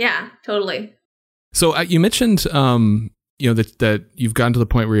 Yeah, totally. So you mentioned, that you've gotten to the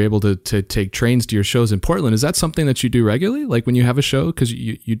point where you're able to take trains to your shows in Portland. Is that something that you do regularly? Like when you have a show, because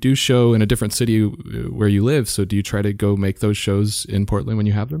you do show in a different city where you live. So do you try to go make those shows in Portland when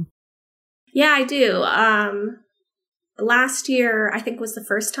you have them? Yeah, I do. Last year, I think was the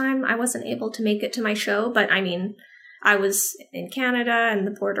first time I wasn't able to make it to my show. But I mean, I was in Canada and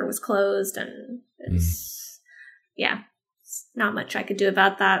the border was closed and yeah, not much I could do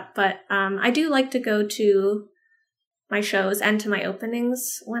about that. But I do like to go to my shows and to my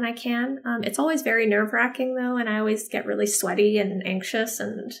openings when I can. It's always very nerve-wracking though, and I always get really sweaty and anxious.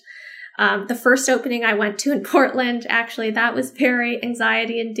 And the first opening I went to in Portland, actually, that was very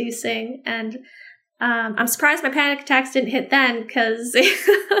anxiety-inducing. And I'm surprised my panic attacks didn't hit then because it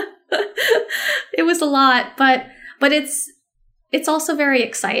was a lot. But it's also very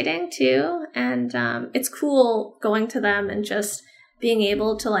exciting too, and it's cool going to them and just being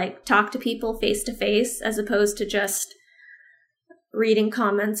able to like talk to people face to face as opposed to just reading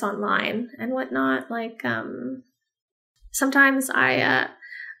comments online and whatnot. Like sometimes I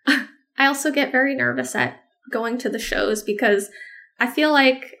also get very nervous at going to the shows because I feel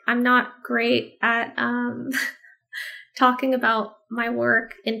like I'm not great at talking about my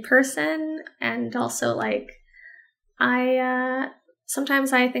work in person, and also like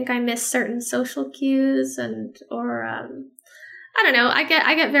sometimes I think I miss certain social cues or I don't know. I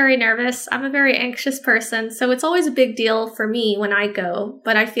get very nervous. I'm a very anxious person. So it's always a big deal for me when I go,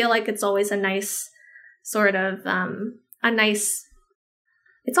 but I feel like it's always a nice sort of,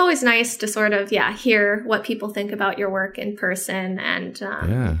 it's always nice to sort of, hear what people think about your work in person. And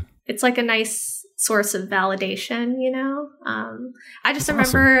it's like a nice source of validation, I just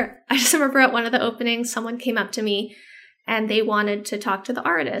remember at one of the openings, someone came up to me and they wanted to talk to the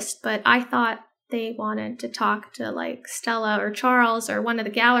artist, but I thought they wanted to talk to like Stella or Charles or one of the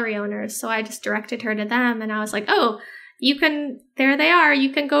gallery owners. So I just directed her to them and I was like, oh, there they are.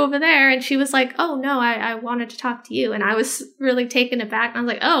 You can go over there. And she was like, oh no, I wanted to talk to you. And I was really taken aback. And I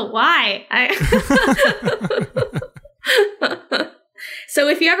was like, oh, why? So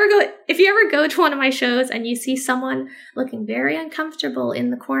if you ever go to one of my shows and you see someone looking very uncomfortable in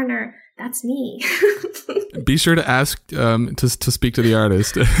the corner, that's me. Be sure to ask to speak to the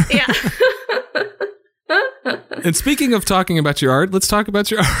artist. Yeah. And speaking of talking about your art, let's talk about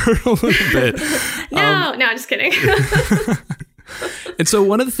your art a little bit. No, just kidding. And so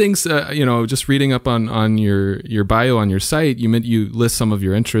one of the things, just reading up on your bio on your site, you list some of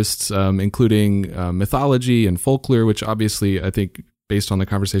your interests, including mythology and folklore, which obviously I think, based on the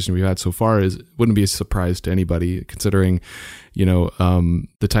conversation we've had so far, wouldn't be a surprise to anybody, considering,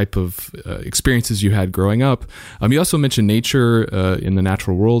 the type of experiences you had growing up. You also mentioned nature in the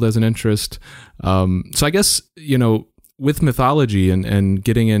natural world as an interest. So I guess, with mythology and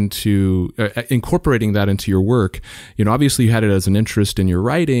getting into incorporating that into your work, obviously you had it as an interest in your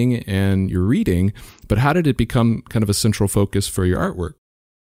writing and your reading, but how did it become kind of a central focus for your artwork?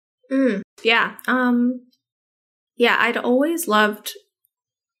 Yeah. I'd always loved,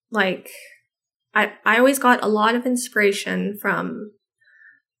 like, I always got a lot of inspiration from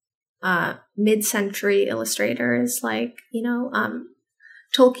mid-century illustrators like,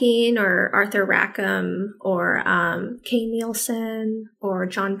 Tolkien or Arthur Rackham or Kay Nielsen or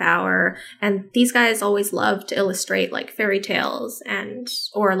John Bauer. And these guys always loved to illustrate like fairy tales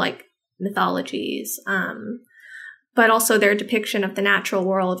or like mythologies. But also their depiction of the natural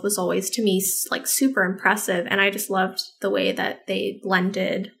world was always, to me, like super impressive. And I just loved the way that they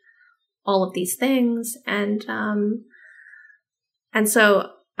blended all of these things. And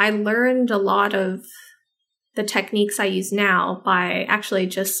so I learned a lot of the techniques I use now by actually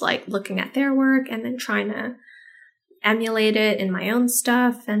just like looking at their work and then trying to emulate it in my own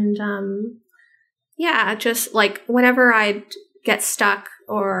stuff. And yeah, just like whenever I get stuck,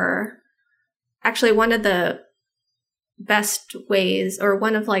 or actually one of the best ways, or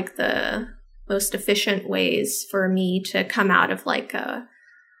one of like the most efficient ways for me to come out of like a,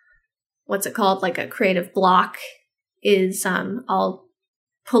 what's it called, like a creative block, is I'll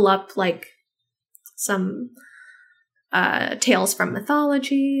pull up like some tales from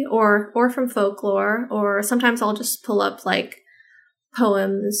mythology or from folklore, or sometimes I'll just pull up like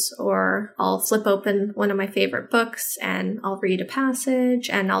poems, or I'll flip open one of my favorite books and I'll read a passage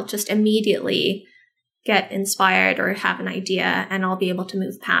and I'll just immediately get inspired or have an idea, and I'll be able to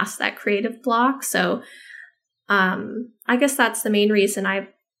move past that creative block. So I guess that's the main reason I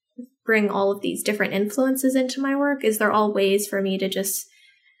bring all of these different influences into my work, is they're all ways for me to just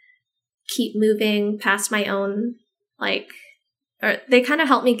keep moving past my own, like, or they kind of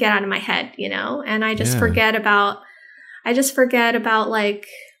help me get out of my head, you know, and I just forget about like,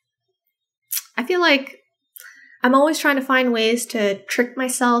 I feel like I'm always trying to find ways to trick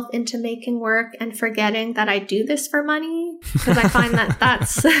myself into making work and forgetting that I do this for money, because I find that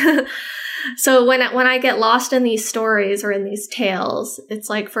that's so when I get lost in these stories or in these tales, it's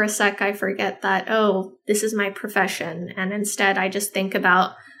like for a sec I forget that, oh, this is my profession, and instead I just think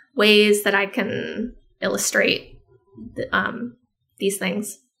about ways that I can illustrate these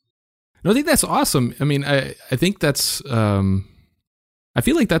things. No, I think that's awesome. I mean, I think that's I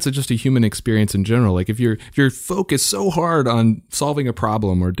feel like that's just a human experience in general. Like if you're focused so hard on solving a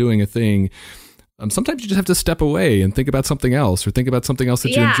problem or doing a thing, sometimes you just have to step away and think about something else, or think about something else that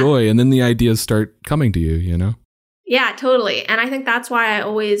you enjoy, and then the ideas start coming to you, you know? Yeah, totally. And I think that's why I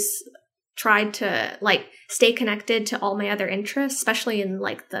always tried to like stay connected to all my other interests, especially in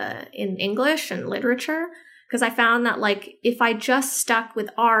like in English and literature, because I found that like if I just stuck with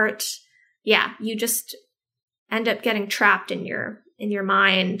art, yeah, you just end up getting trapped in your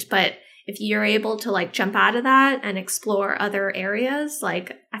mind. But if you're able to like jump out of that and explore other areas,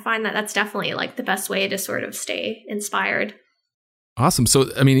 like I find that that's definitely like the best way to sort of stay inspired. Awesome. So,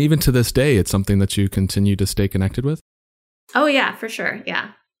 I mean, even to this day, it's something that you continue to stay connected with? Oh, yeah, for sure.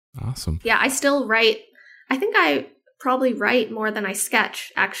 Yeah. Awesome. Yeah, I still write. I think I probably write more than I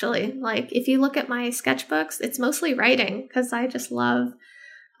sketch, actually. Like if you look at my sketchbooks, it's mostly writing, because I just love,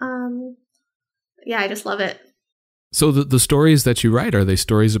 I just love it. So the stories that you write, are they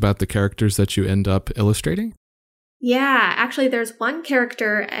stories about the characters that you end up illustrating? Yeah, actually there's one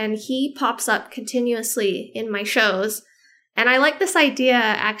character and he pops up continuously in my shows. And I like this idea,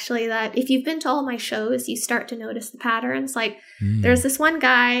 actually, that if you've been to all my shows, you start to notice the patterns. Like there's this one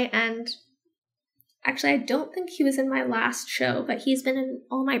guy, and actually I don't think he was in my last show, but he's been in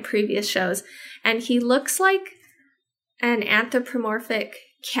all my previous shows. And he looks like an anthropomorphic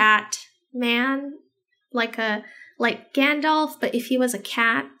cat man, like Gandalf, but if he was a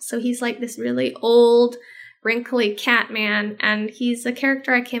cat. So he's like this really old, wrinkly cat man, and he's a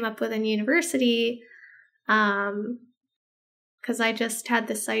character I came up with in university, because I just had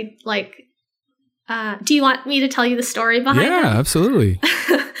this like. Do you want me to tell you the story behind it? Yeah, absolutely.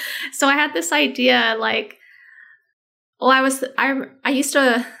 So I had this idea, like, well,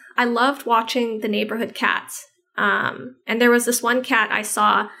 I loved watching The Neighborhood Cats, and there was this one cat I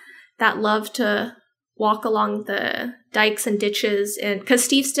saw that loved to walk along the dikes and ditches, and because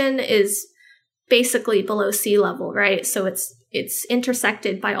Steveston is basically below sea level, right? So it's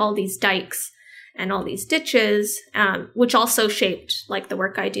intersected by all these dikes and all these ditches, which also shaped like the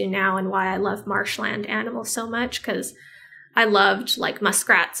work I do now and why I love marshland animals so much, because I loved like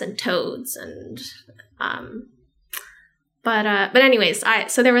muskrats and toads and but anyways,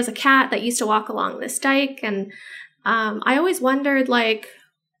 so there was a cat that used to walk along this dike, and I always wondered like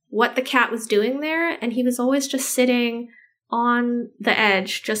what the cat was doing there, and he was always just sitting on the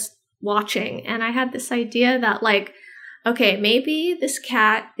edge just watching. And I had this idea that like, okay, maybe this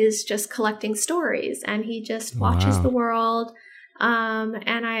cat is just collecting stories and he just watches the world.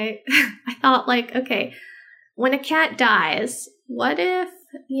 And I thought like, okay, when a cat dies, what if,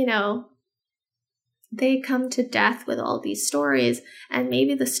 you know, they come to death with all these stories, and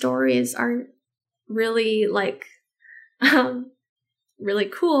maybe the stories are really like, really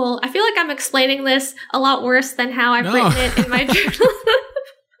cool. I feel like I'm explaining this a lot worse than how I've written it in my journal.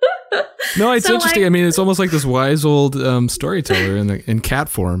 No, it's interesting. Like, I mean, it's almost like this wise old storyteller in cat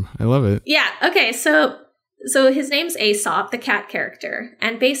form. I love it. Yeah. Okay. So his name's Aesop, the cat character.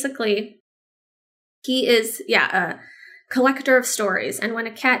 And basically he is, a collector of stories. And when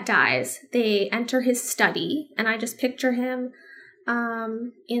a cat dies, they enter his study. And I just picture him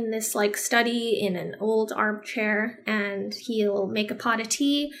in this like study in an old armchair, and he'll make a pot of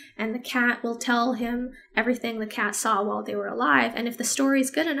tea, and the cat will tell him everything the cat saw while they were alive. And if the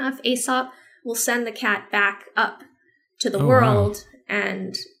story's good enough, Aesop will send the cat back up to the world. Wow.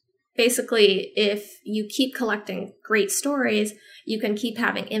 And basically, if you keep collecting great stories, you can keep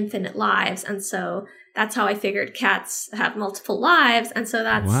having infinite lives. And so that's how I figured cats have multiple lives. And so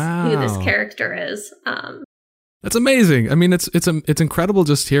that's who this character is. That's amazing. I mean, it's incredible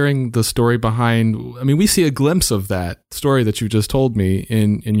just hearing the story behind. I mean, we see a glimpse of that story that you just told me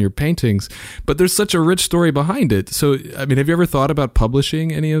in your paintings, but there's such a rich story behind it. So, I mean, have you ever thought about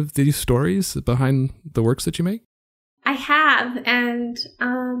publishing any of these stories behind the works that you make? I have, and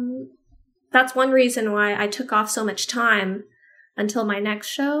that's one reason why I took off so much time until my next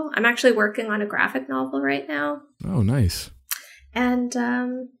show. I'm actually working on a graphic novel right now. Oh, nice. And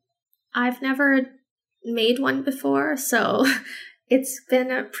I've never made one before, so it's been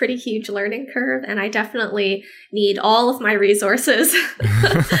a pretty huge learning curve, and I definitely need all of my resources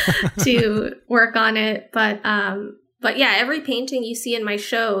to work on it. But yeah, every painting you see in my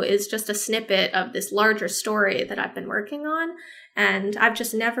show is just a snippet of this larger story that I've been working on, and I've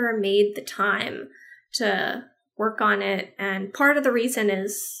just never made the time to work on it. And part of the reason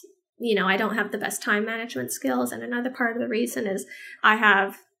is, you know, I don't have the best time management skills, and another part of the reason is I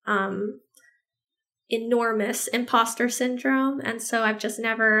have enormous imposter syndrome. And so I've just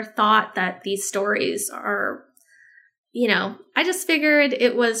never thought that these stories are, you know, I just figured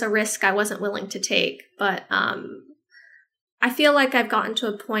it was a risk I wasn't willing to take. But I feel like I've gotten to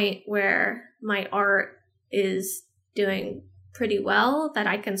a point where my art is doing pretty well, that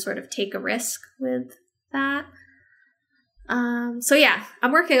I can sort of take a risk with that. So yeah,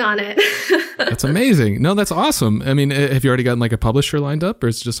 I'm working on it. That's amazing. No, that's awesome. I mean, have you already gotten like a publisher lined up, or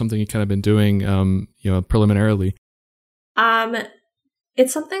is it just something you kind of been doing, preliminarily?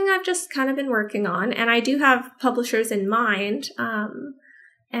 It's something I've just kind of been working on, and I do have publishers in mind.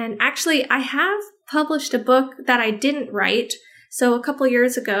 And actually, I have published a book that I didn't write. So a couple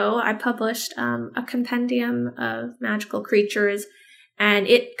years ago, I published a compendium of magical creatures. And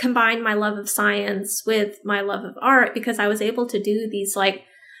it combined my love of science with my love of art, because I was able to do these like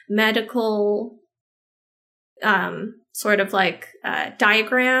medical sort of like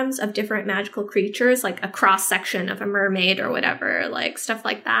diagrams of different magical creatures, like a cross section of a mermaid or whatever, like stuff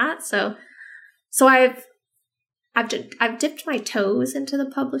like that. So I've dipped my toes into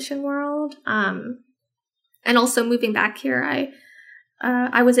the publishing world. And also moving back here,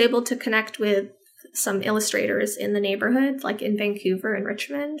 I was able to connect with some illustrators in the neighborhood, like in Vancouver and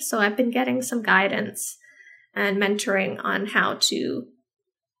Richmond. So I've been getting some guidance and mentoring on how to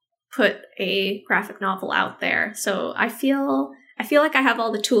put a graphic novel out there. So I feel like I have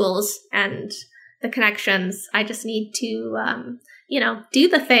all the tools and the connections. I just need to, do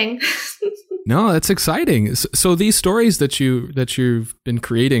the thing. No, that's exciting. So these stories that you've been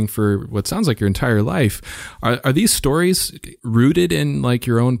creating for what sounds like your entire life, are these stories rooted in like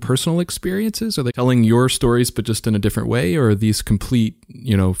your own personal experiences? Are they telling your stories but just in a different way, or are these complete,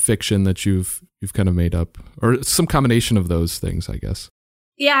 fiction that you've kind of made up, or some combination of those things, I guess?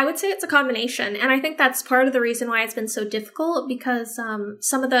 Yeah, I would say it's a combination, and I think that's part of the reason why it's been so difficult, because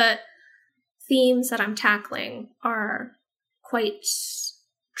some of the themes that I'm tackling are quite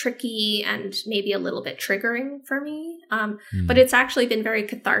tricky and maybe a little bit triggering for me. But it's actually been very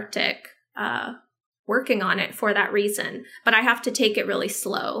cathartic working on it for that reason. But I have to take it really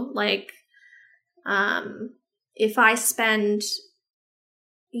slow. Like, if I spend,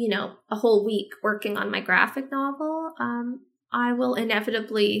 a whole week working on my graphic novel, I will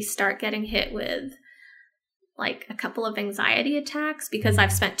inevitably start getting hit with like a couple of anxiety attacks, because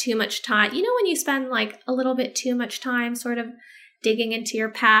I've spent too much time. You know, when you spend like a little bit too much time sort of digging into your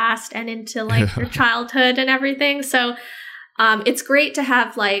past and into like your childhood and everything. So it's great to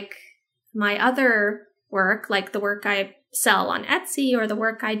have like my other work, like the work I sell on Etsy or the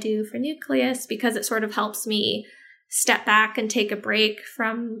work I do for Nucleus, because it sort of helps me step back and take a break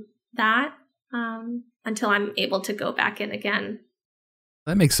from that until I'm able to go back in again.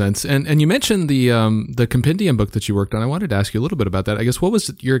 That makes sense. And you mentioned the compendium book that you worked on. I wanted to ask you a little bit about that. I guess, what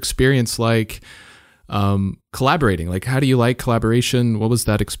was your experience like collaborating? Like, how do you like collaboration? What was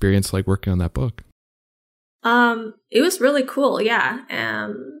that experience like working on that book? It was really cool. Yeah.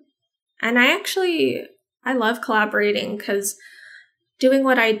 And I love collaborating, because doing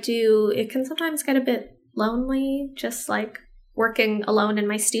what I do, it can sometimes get a bit lonely, just like working alone in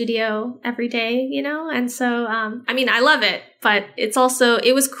my studio every day, And so, I love it, but it's also,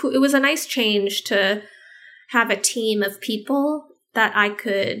 it was cool. It was a nice change to have a team of people that I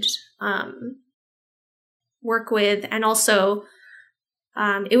could, work with, and also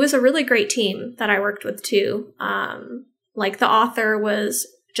it was a really great team that I worked with too. Like the author was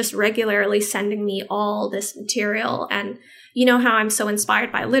just regularly sending me all this material, and you know how I'm so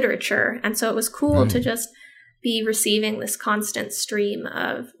inspired by literature. And so it was cool to just be receiving this constant stream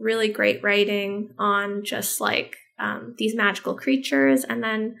of really great writing on just like these magical creatures. And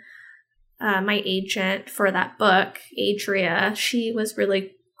then my agent for that book, Adria, she was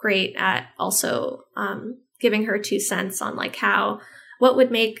really great at also giving her 2 cents on like what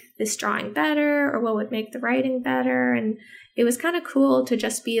would make this drawing better or what would make the writing better. And it was kind of cool to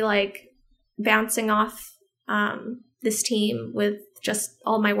just be like bouncing off this team with just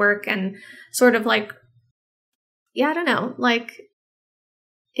all my work and sort of like, yeah, I don't know, like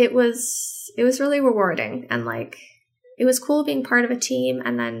it was really rewarding, and like it was cool being part of a team.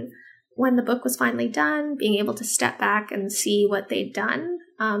 And then when the book was finally done, being able to step back and see what they'd done,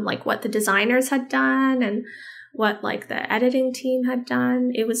 like what the designers had done and what like the editing team had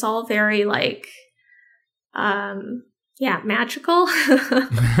done. It was all very like, magical.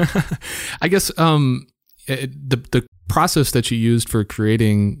 I guess the process that you used for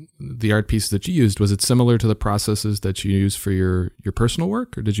creating the art piece that you used, was it similar to the processes that you use for your personal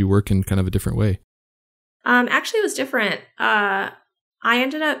work, or did you work in kind of a different way? Actually, it was different. I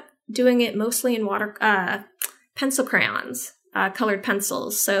ended up doing it mostly in pencil crayons, colored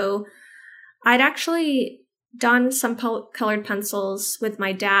pencils. So I'd actually done some colored pencils with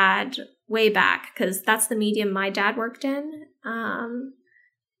my dad way back, because that's the medium my dad worked in.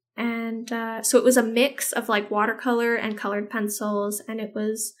 So it was a mix of like watercolor and colored pencils, and it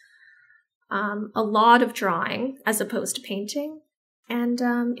was a lot of drawing as opposed to painting. And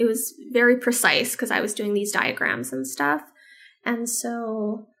it was very precise because I was doing these diagrams and stuff. And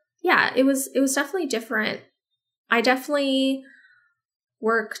so, yeah, it was definitely different. I definitely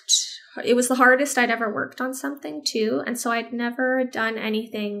it was the hardest I'd ever worked on something too. And so I'd never done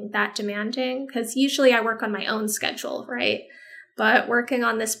anything that demanding, because usually I work on my own schedule, right? But working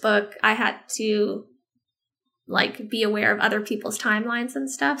on this book, I had to like be aware of other people's timelines and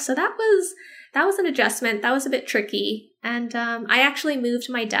stuff. So that was an adjustment. That was a bit tricky. And I actually moved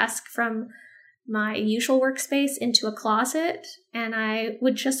my desk from my usual workspace into a closet, and I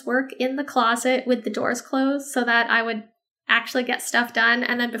would just work in the closet with the doors closed so that I would actually get stuff done.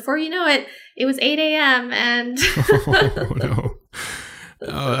 And then before you know it, it was 8 a.m. and oh no.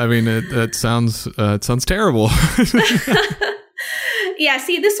 I mean, it sounds terrible. Yeah,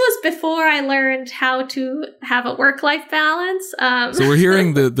 see, this was before I learned how to have a work-life balance. So we're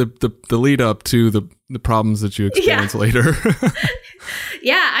hearing the lead up to the problems that you experience later.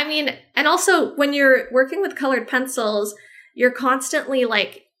 Yeah, I mean, and also when you're working with colored pencils, you're constantly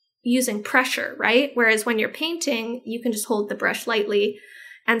like using pressure, right? Whereas when you're painting, you can just hold the brush lightly.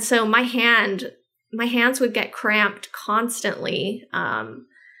 And so my hands would get cramped constantly.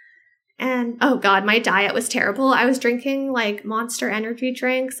 And oh God, my diet was terrible. I was drinking like Monster energy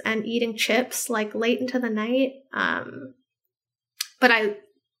drinks and eating chips like late into the night. But I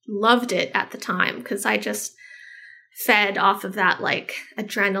loved it at the time because I just fed off of that like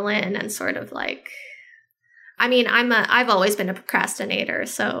adrenaline and sort of like, I mean, I've always been a procrastinator.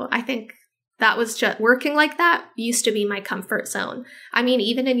 So I think that was just working like that used to be my comfort zone. I mean,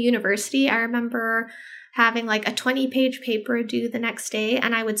 even in university, I remember having like a 20-page paper due the next day,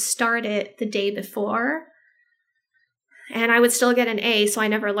 and I would start it the day before, and I would still get an A, so I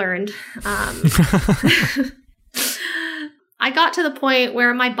never learned. I got to the point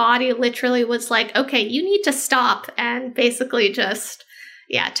where my body literally was like, okay, you need to stop, and basically just,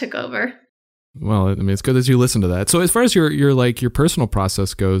 took over. Well, I mean, it's good that you listen to that. So as far as your personal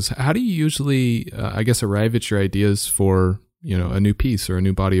process goes, how do you usually, arrive at your ideas for, a new piece or a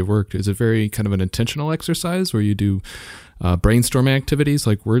new body of work? Is it very kind of an intentional exercise where you do brainstorming activities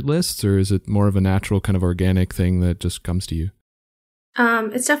like word lists, or is it more of a natural kind of organic thing that just comes to you?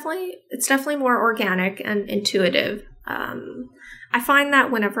 It's definitely more organic and intuitive. I find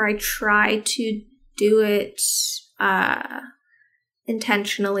that whenever I try to do it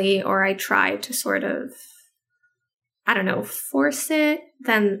intentionally, or I try to sort of, force it,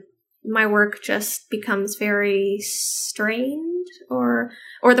 then my work just becomes very strained, or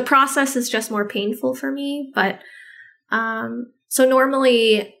the process is just more painful for me. But so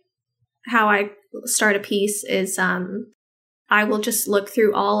normally how I start a piece is I will just look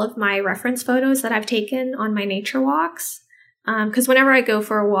through all of my reference photos that I've taken on my nature walks. Because whenever I go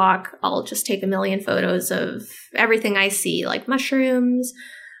for a walk, I'll just take a million photos of everything I see, like mushrooms,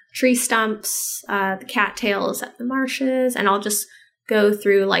 tree stumps, the cattails at the marshes, and I'll just go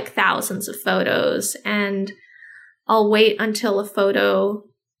through like thousands of photos, and I'll wait until a photo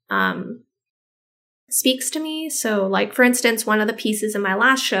speaks to me. So like, for instance, one of the pieces in my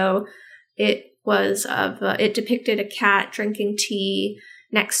last show, it depicted a cat drinking tea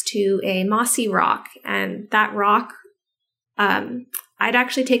next to a mossy rock. And that rock, I'd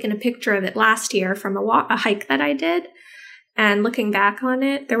actually taken a picture of it last year from a hike that I did. And looking back on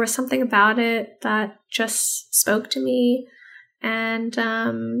it, there was something about it that just spoke to me. And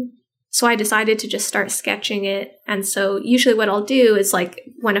so I decided to just start sketching it. And so usually what I'll do is like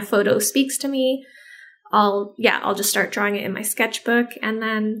when a photo speaks to me, I'll just start drawing it in my sketchbook. And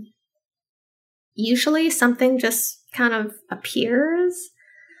then usually something just kind of appears.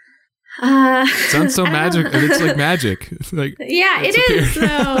 Sounds so magic. It's like magic. Like, yeah, it is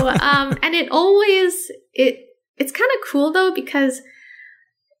though. And it's kind of cool though, because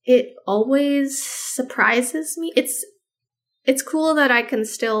it always surprises me. It's cool that I can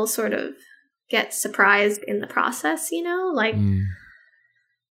still sort of get surprised in the process, you know, like,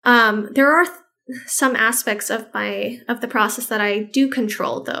 there are some aspects of the process that I do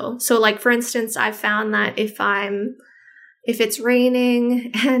control though. So like, for instance, I've found that if it's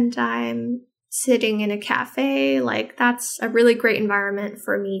raining and I'm sitting in a cafe, like that's a really great environment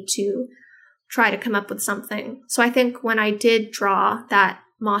for me to try to come up with something. So I think when I did draw that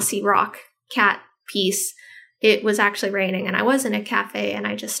mossy rock cat piece, it was actually raining and I was in a cafe and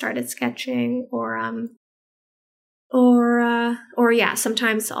I just started sketching, or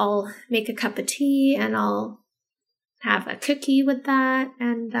sometimes I'll make a cup of tea and I'll have a cookie with that,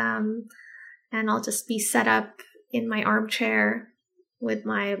 and I'll just be set up in my armchair with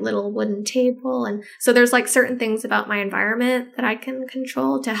my little wooden table. And so there's like certain things about my environment that I can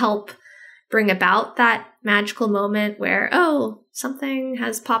control to help bring about that magical moment where, oh, something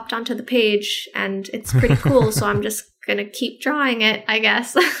has popped onto the page and it's pretty cool. So I'm just going to keep drawing it, I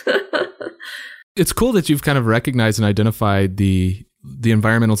guess. It's cool that you've kind of recognized and identified the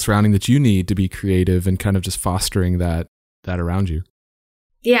environmental surrounding that you need to be creative and kind of just fostering that around you.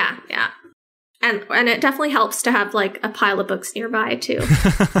 Yeah. And it definitely helps to have like a pile of books nearby too.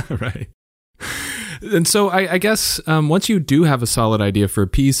 Right. And so I guess once you do have a solid idea for a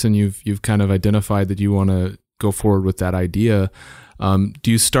piece and you've kind of identified that you want to go forward with that idea,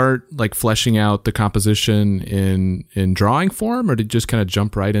 do you start like fleshing out the composition in drawing form, or do you just kind of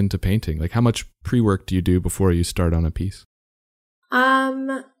jump right into painting? Like how much pre-work do you do before you start on a piece?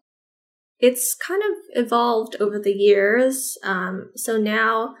 It's kind of evolved over the years. So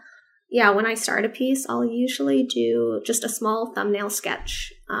now, when I start a piece, I'll usually do just a small thumbnail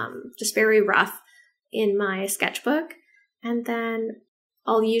sketch, just very rough in my sketchbook. And then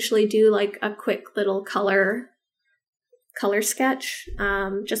I'll usually do like a quick little color sketch,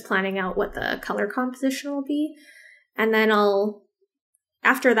 just planning out what the color composition will be. And then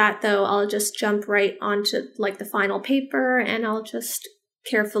after that though, I'll just jump right onto like the final paper and I'll just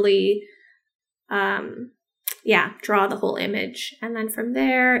carefully, draw the whole image. And then from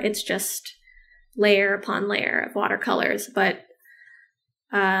there, it's just layer upon layer of watercolors. But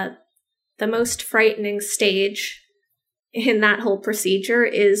the most frightening stage in that whole procedure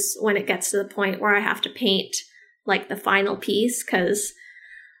is when it gets to the point where I have to paint like the final piece. Because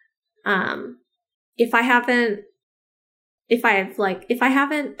if I haven't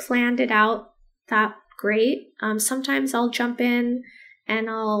planned it out that great, sometimes I'll jump in and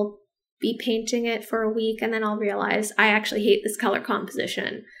I'll be painting it for a week and then I'll realize I actually hate this color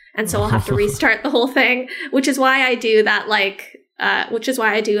composition. And so I'll have to restart the whole thing, which is why I do that, which is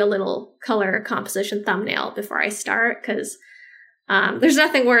why I do a little color composition thumbnail before I start, because there's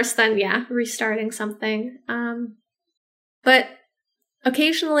nothing worse than, restarting something. But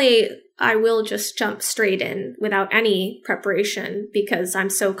occasionally I will just jump straight in without any preparation because I'm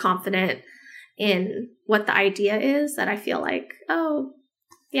so confident in what the idea is that I feel like, oh,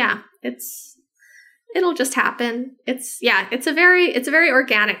 yeah, it'll just happen. It's a very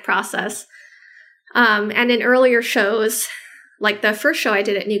organic process. And in earlier shows, like the first show I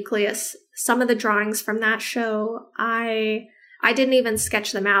did at Nucleus, some of the drawings from that show, I didn't even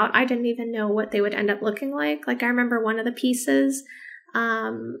sketch them out. I didn't even know what they would end up looking like. Like I remember one of the pieces,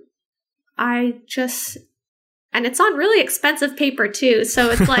 and it's on really expensive paper too. So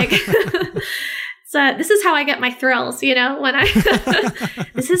it's like, So this is how I get my thrills, when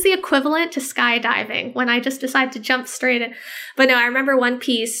this is the equivalent to skydiving, when I just decide to jump straight in. But no, I remember one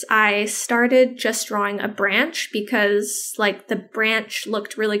piece, I started just drawing a branch because like the branch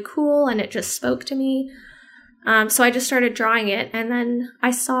looked really cool and it just spoke to me. So I just started drawing it, and then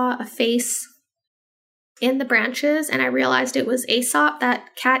I saw a face in the branches and I realized it was Aesop,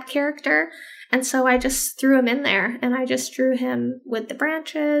 that cat character. And so I just threw him in there and I just drew him with the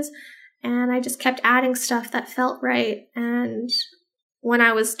branches. And I just kept adding stuff that felt right. And when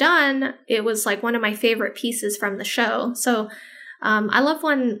I was done, it was like one of my favorite pieces from the show. So I love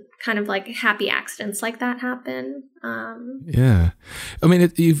when kind of like happy accidents like that happen. Yeah. I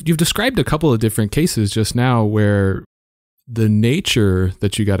mean, you've described a couple of different cases just now where the nature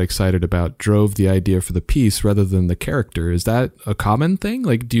that you got excited about drove the idea for the piece rather than the character. Is that a common thing?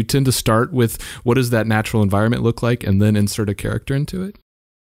 Like, do you tend to start with what does that natural environment look like and then insert a character into it?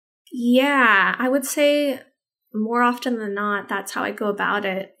 Yeah, I would say more often than not, that's how I go about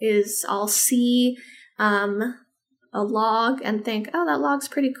it, is I'll see a log and think, oh, that log's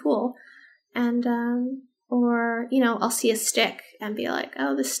pretty cool. And, or, I'll see a stick and be like,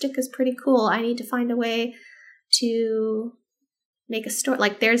 oh, this stick is pretty cool. I need to find a way to make a story.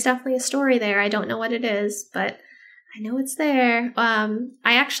 Like, there's definitely a story there. I don't know what it is, but I know it's there.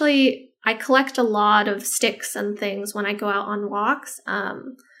 I collect a lot of sticks and things when I go out on walks.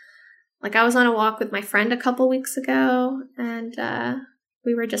 Like, I was on a walk with my friend a couple weeks ago, and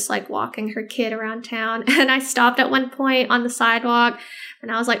we were just like walking her kid around town. And I stopped at one point on the sidewalk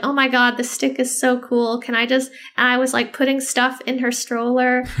and I was like, oh my God, this stick is so cool. And I was like putting stuff in her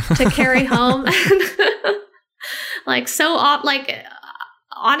stroller to carry home.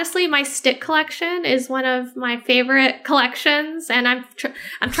 Honestly, my stick collection is one of my favorite collections, and I'm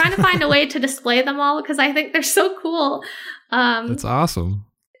trying to find a way to display them all because I think they're so cool. That's awesome.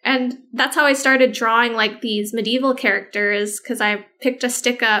 And that's how I started drawing like these medieval characters, because I picked a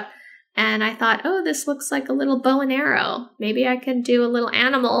stick up and I thought, oh, this looks like a little bow and arrow. Maybe I can do a little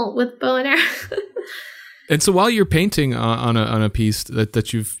animal with bow and arrow. And so while you're painting on a piece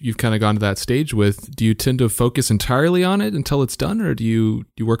that you've kind of gone to that stage with, do you tend to focus entirely on it until it's done, or do you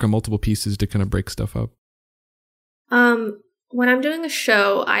work on multiple pieces to kind of break stuff up? When I'm doing a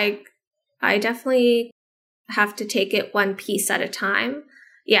show, I definitely have to take it one piece at a time.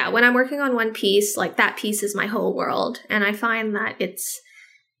 Yeah, when I'm working on one piece, like that piece is my whole world, and I find that it's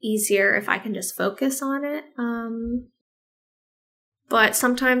easier if I can just focus on it. But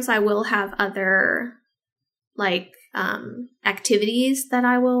sometimes I will have other activities that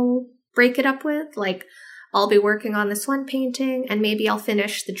I will break it up with. Like, I'll be working on this one painting and maybe I'll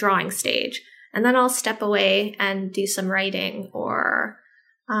finish the drawing stage and then I'll step away and do some writing or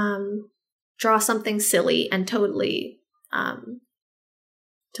draw something silly and totally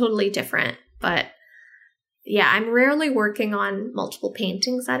different. But yeah, I'm rarely working on multiple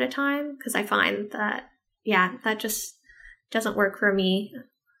paintings at a time because I find that, that just doesn't work for me.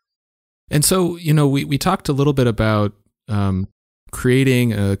 And so, we talked a little bit about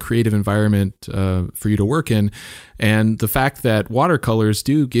creating a creative environment for you to work in, and the fact that watercolors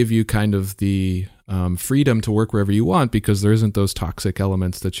do give you kind of the freedom to work wherever you want because there isn't those toxic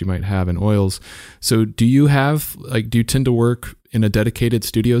elements that you might have in oils. So do you tend to work in a dedicated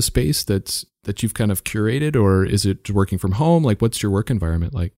studio space that you've kind of curated, or is it working from home? Like, what's your work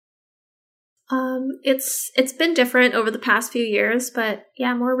environment like? It's been different over the past few years, but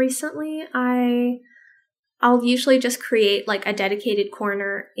yeah, more recently I'll usually just create like a dedicated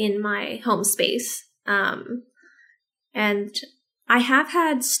corner in my home space. And I have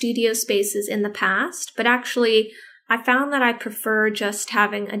had studio spaces in the past, but actually I found that I prefer just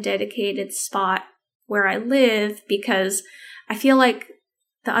having a dedicated spot where I live because I feel like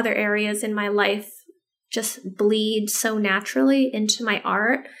the other areas in my life just bleed so naturally into my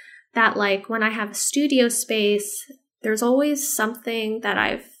art that like when I have a studio space, there's always something that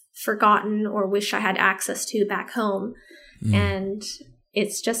I've forgotten or wish I had access to back home. And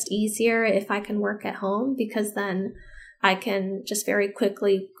it's just easier if I can work at home because then I can just very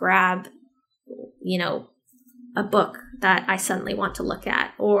quickly grab, a book that I suddenly want to look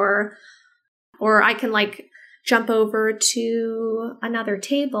at, or I can like jump over to another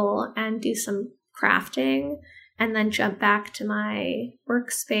table and do some crafting and then jump back to my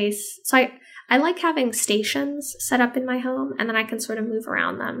workspace. So I like having stations set up in my home, and then I can sort of move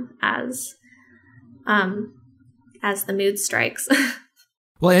around them as the mood strikes.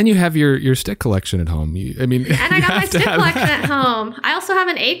 Well, and you have your stick collection at home. And I got my stick collection at home. I also have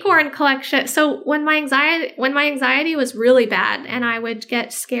an acorn collection. So when my anxiety was really bad and I would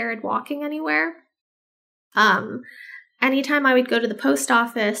get scared walking anywhere, anytime I would go to the post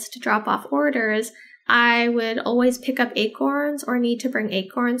office to drop off orders, I would always pick up acorns or need to bring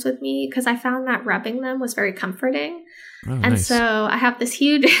acorns with me because I found that rubbing them was very comforting. Oh, and nice. So I have this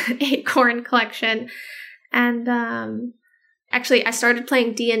huge acorn collection. And actually, I started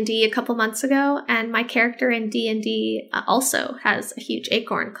playing D&D a couple months ago, and my character in D&D also has a huge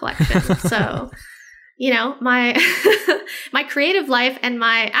acorn collection. So, my my creative life and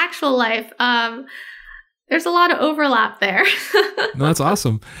my actual life there's a lot of overlap there. No, that's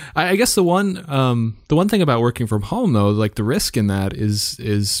awesome. I guess the one thing about working from home, though, like the risk in that is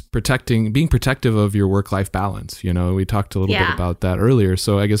being protective of your work-life balance. You know, we talked a little bit about that earlier.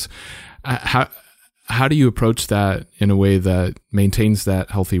 So I guess how do you approach that in a way that maintains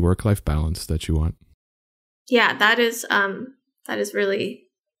that healthy work-life balance that you want? Yeah, that's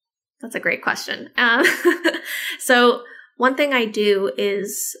a great question. So one thing I do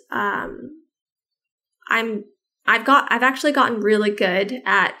is I've actually gotten really good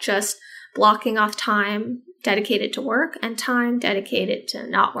at just blocking off time dedicated to work and time dedicated to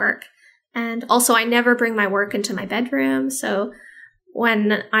not work. And also I never bring my work into my bedroom. So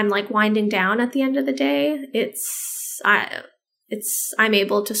when I'm like winding down at the end of the day, I'm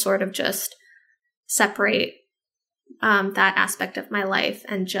able to sort of just separate that aspect of my life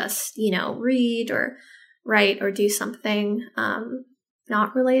and just, read or write or do something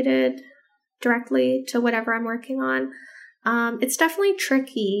not related directly to whatever I'm working on. It's definitely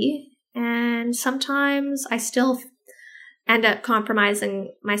tricky, and sometimes I still end up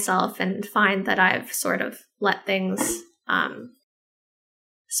compromising myself and find that I've sort of let things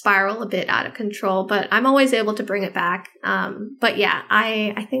spiral a bit out of control, but I'm always able to bring it back. But yeah,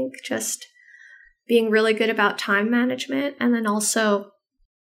 I think just being really good about time management and then also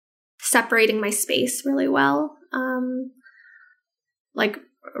separating my space really well. Like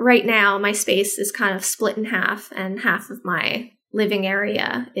right now, my space is kind of split in half, and half of my living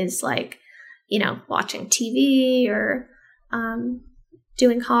area is like, watching TV or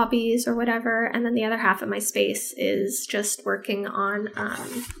doing hobbies or whatever. And then the other half of my space is just working on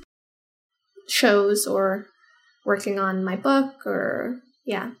shows or working on my book or,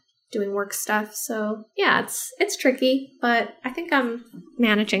 doing work stuff. So yeah, it's tricky, but I think I'm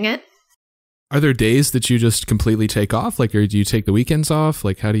managing it. Are there days that you just completely take off? Like, or do you take the weekends off?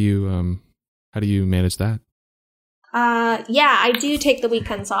 Like, how do you manage that? Yeah, I do take the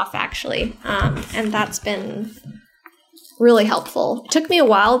weekends off actually. And that's been really helpful. It took me a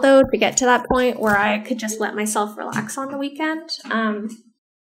while though to get to that point where I could just let myself relax on the weekend.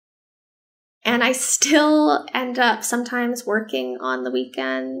 And I still end up sometimes working on the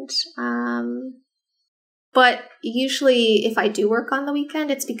weekend. But usually if I do work on the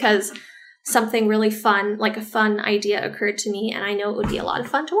weekend, it's because something really fun, like a fun idea occurred to me and I know it would be a lot of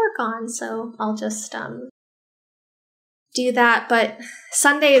fun to work on. So I'll just do that. But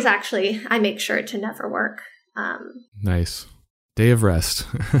Sundays, actually, I make sure to never work. Nice. Day of rest.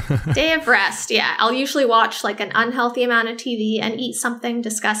 Day of rest, yeah. I'll usually watch like an unhealthy amount of TV and eat something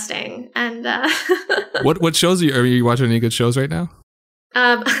disgusting. And What shows are you watching? Any good shows right now?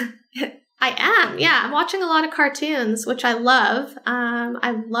 I am, yeah. I'm watching a lot of cartoons, which I love.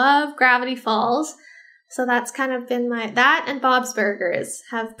 I love Gravity Falls. So that's kind of been that and Bob's Burgers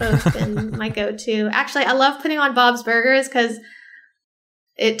have both been my go-to. Actually, I love putting on Bob's Burgers because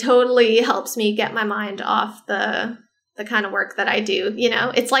it totally helps me get my mind off the kind of work that I do.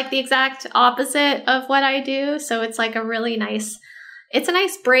 It's like the exact opposite of what I do. So it's like it's a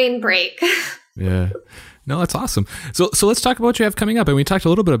nice brain break. Yeah. No, that's awesome. So let's talk about what you have coming up. And we talked a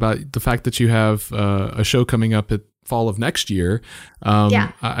little bit about the fact that you have a show coming up at fall of next year.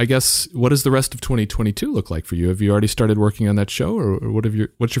 Yeah. I guess, what does the rest of 2022 look like for you? Have you already started working on that show, or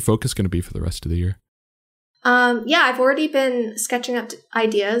what's your focus going to be for the rest of the year? Yeah, I've already been sketching up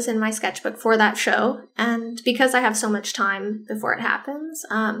ideas in my sketchbook for that show. And because I have so much time before it happens,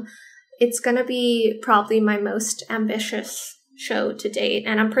 it's going to be probably my most ambitious show to date.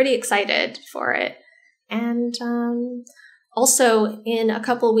 And I'm pretty excited for it. And also in a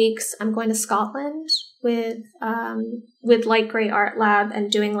couple weeks, I'm going to Scotland with Light Gray Art Lab and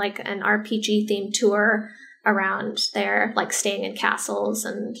doing like an RPG themed tour around there, like staying in castles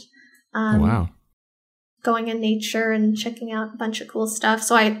and wow. going in nature and checking out a bunch of cool stuff.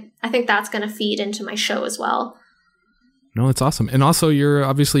 So I think that's going to feed into my show as well. No, it's awesome. And also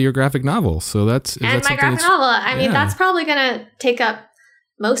your graphic novel. So that's my graphic novel. I mean, that's probably going to take up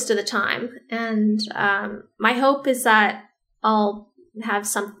most of the time. And my hope is that I'll have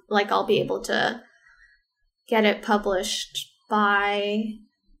I'll be able to get it published by,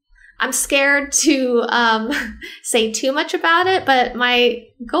 I'm scared to say too much about it, but my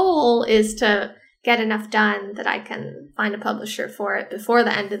goal is to get enough done that I can find a publisher for it before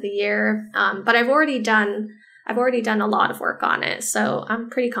the end of the year. But I've already done a lot of work on it, so I'm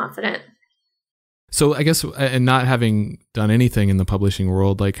pretty confident. So I guess, and not having done anything in the publishing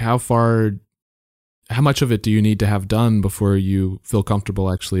world, like how much of it do you need to have done before you feel comfortable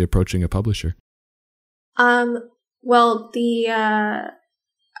actually approaching a publisher? Well, I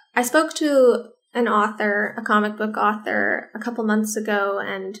spoke to an author, a comic book author, a couple months ago,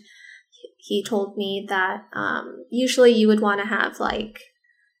 and he told me that usually you would want to have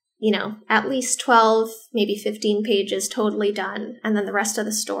at least 12, maybe 15 pages totally done, and then the rest of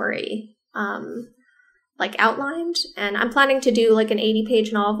the story outlined. And I'm planning to do an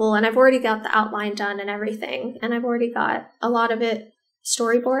 80-page novel, and I've already got the outline done and everything, and I've already got a lot of it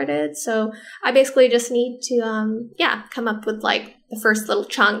storyboarded. So I basically just need to come up with the first little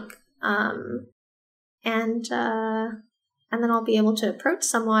chunk, and then I'll be able to approach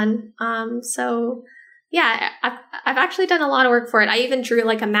someone. So yeah, I've actually done a lot of work for it. I even drew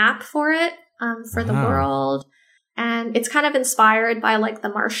a map for it, for the world. And it's kind of inspired by the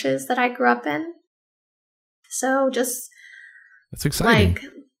marshes that I grew up in. So just that's exciting.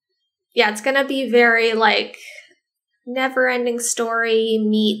 It's going to be very never ending story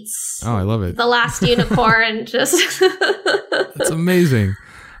meets I love it. The Last Unicorn. Just that's amazing.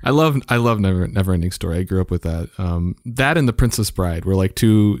 I love never ending story. I grew up with that. That and The Princess Bride were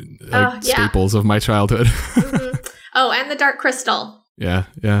two staples of my childhood. Mm-hmm. Oh, and The Dark Crystal. Yeah.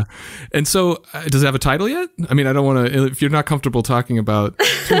 And so, does it have a title yet? I mean, I don't want to. If you're not comfortable talking about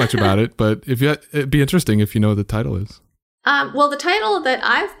too much about it, but it'd be interesting if you know what the title is. Well, the title that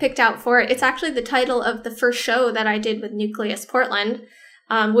I've picked out for it's actually the title of the first show that I did with Nucleus Portland,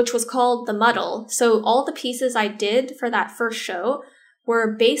 which was called The Muddle. So all the pieces I did for that first show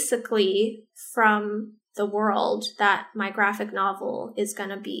were basically from the world that my graphic novel is going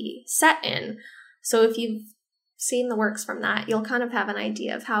to be set in. So if you've seen the works from that, you'll kind of have an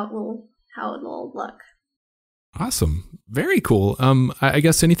idea of how it will look. Awesome. Very cool. I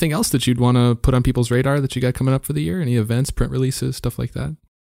guess anything else that you'd want to put on people's radar that you got coming up for the year? Any events, print releases, stuff like that?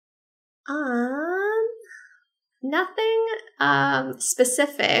 Nothing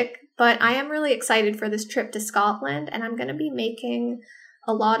specific, but I am really excited for this trip to Scotland, and I'm going to be making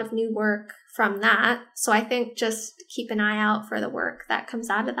a lot of new work from that. So I think just keep an eye out for the work that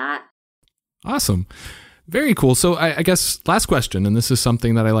comes out of that. Awesome. Very cool. So I guess last question, and this is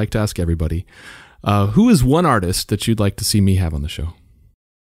something that I like to ask everybody. Who is one artist that you'd like to see me have on the show?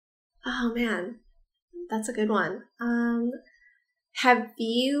 Oh, man. That's a good one. Have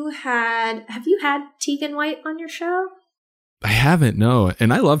you had Tegan White on your show? I haven't, no.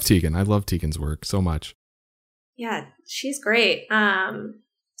 And I love Tegan. I love Tegan's work so much. Yeah, she's great.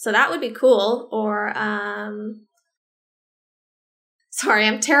 So that would be cool. Or, sorry,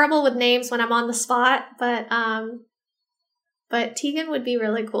 I'm terrible with names when I'm on the spot, but Tegan would be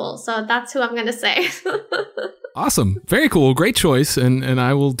really cool. So that's who I'm going to say. Awesome. Very cool. Great choice. And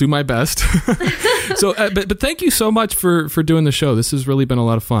I will do my best. So, but thank you so much for doing the show. This has really been a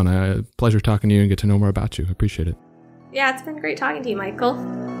lot of fun. Pleasure talking to you and get to know more about you. I appreciate it. Yeah, it's been great talking to you, Michael.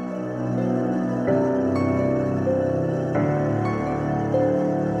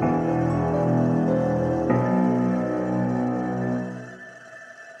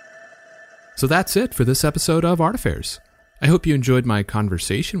 So that's it for this episode of Art Affairs. I hope you enjoyed my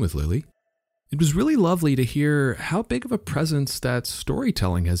conversation with Lily. It was really lovely to hear how big of a presence that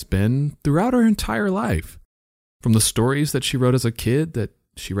storytelling has been throughout her entire life. From the stories that she wrote as a kid that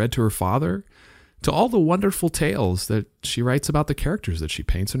she read to her father, to all the wonderful tales that she writes about the characters that she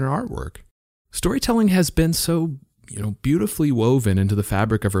paints in her artwork. Storytelling has been so, beautifully woven into the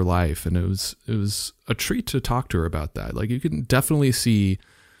fabric of her life, and it was a treat to talk to her about that. You can definitely see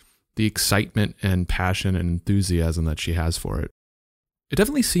the excitement and passion and enthusiasm that she has for it. It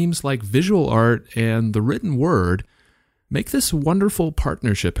definitely seems like visual art and the written word make this wonderful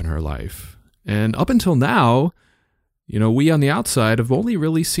partnership in her life. And up until now, we on the outside have only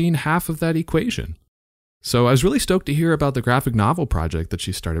really seen half of that equation. So I was really stoked to hear about the graphic novel project that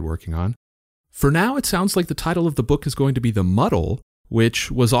she started working on. For now, it sounds like the title of the book is going to be The Muddle,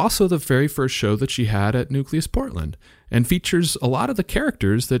 which was also the very first show that she had at Nucleus Portland, and features a lot of the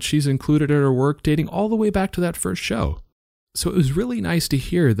characters that she's included in her work dating all the way back to that first show. So it was really nice to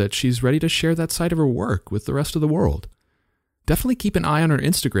hear that she's ready to share that side of her work with the rest of the world. Definitely keep an eye on her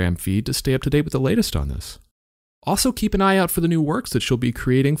Instagram feed to stay up to date with the latest on this. Also keep an eye out for the new works that she'll be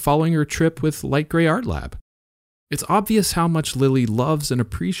creating following her trip with Light Gray Art Lab. It's obvious how much Lily loves and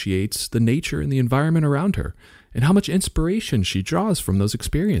appreciates the nature and the environment around her, and how much inspiration she draws from those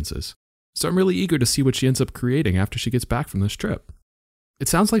experiences. So I'm really eager to see what she ends up creating after she gets back from this trip. It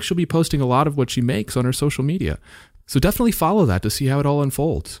sounds like she'll be posting a lot of what she makes on her social media, so definitely follow that to see how it all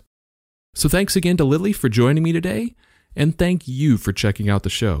unfolds. So thanks again to Lily for joining me today, and thank you for checking out the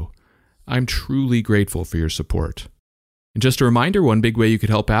show. I'm truly grateful for your support. And just a reminder, one big way you could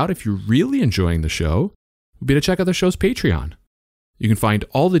help out if you're really enjoying the show would be to check out the show's Patreon. You can find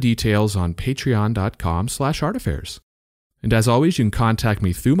all the details on patreon.com/artaffairs. And as always, you can contact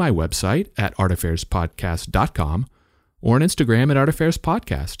me through my website at artaffairs.podcast.com or on Instagram at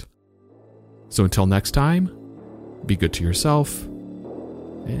artaffairs.podcast. So until next time, be good to yourself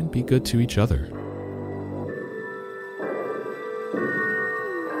and be good to each other.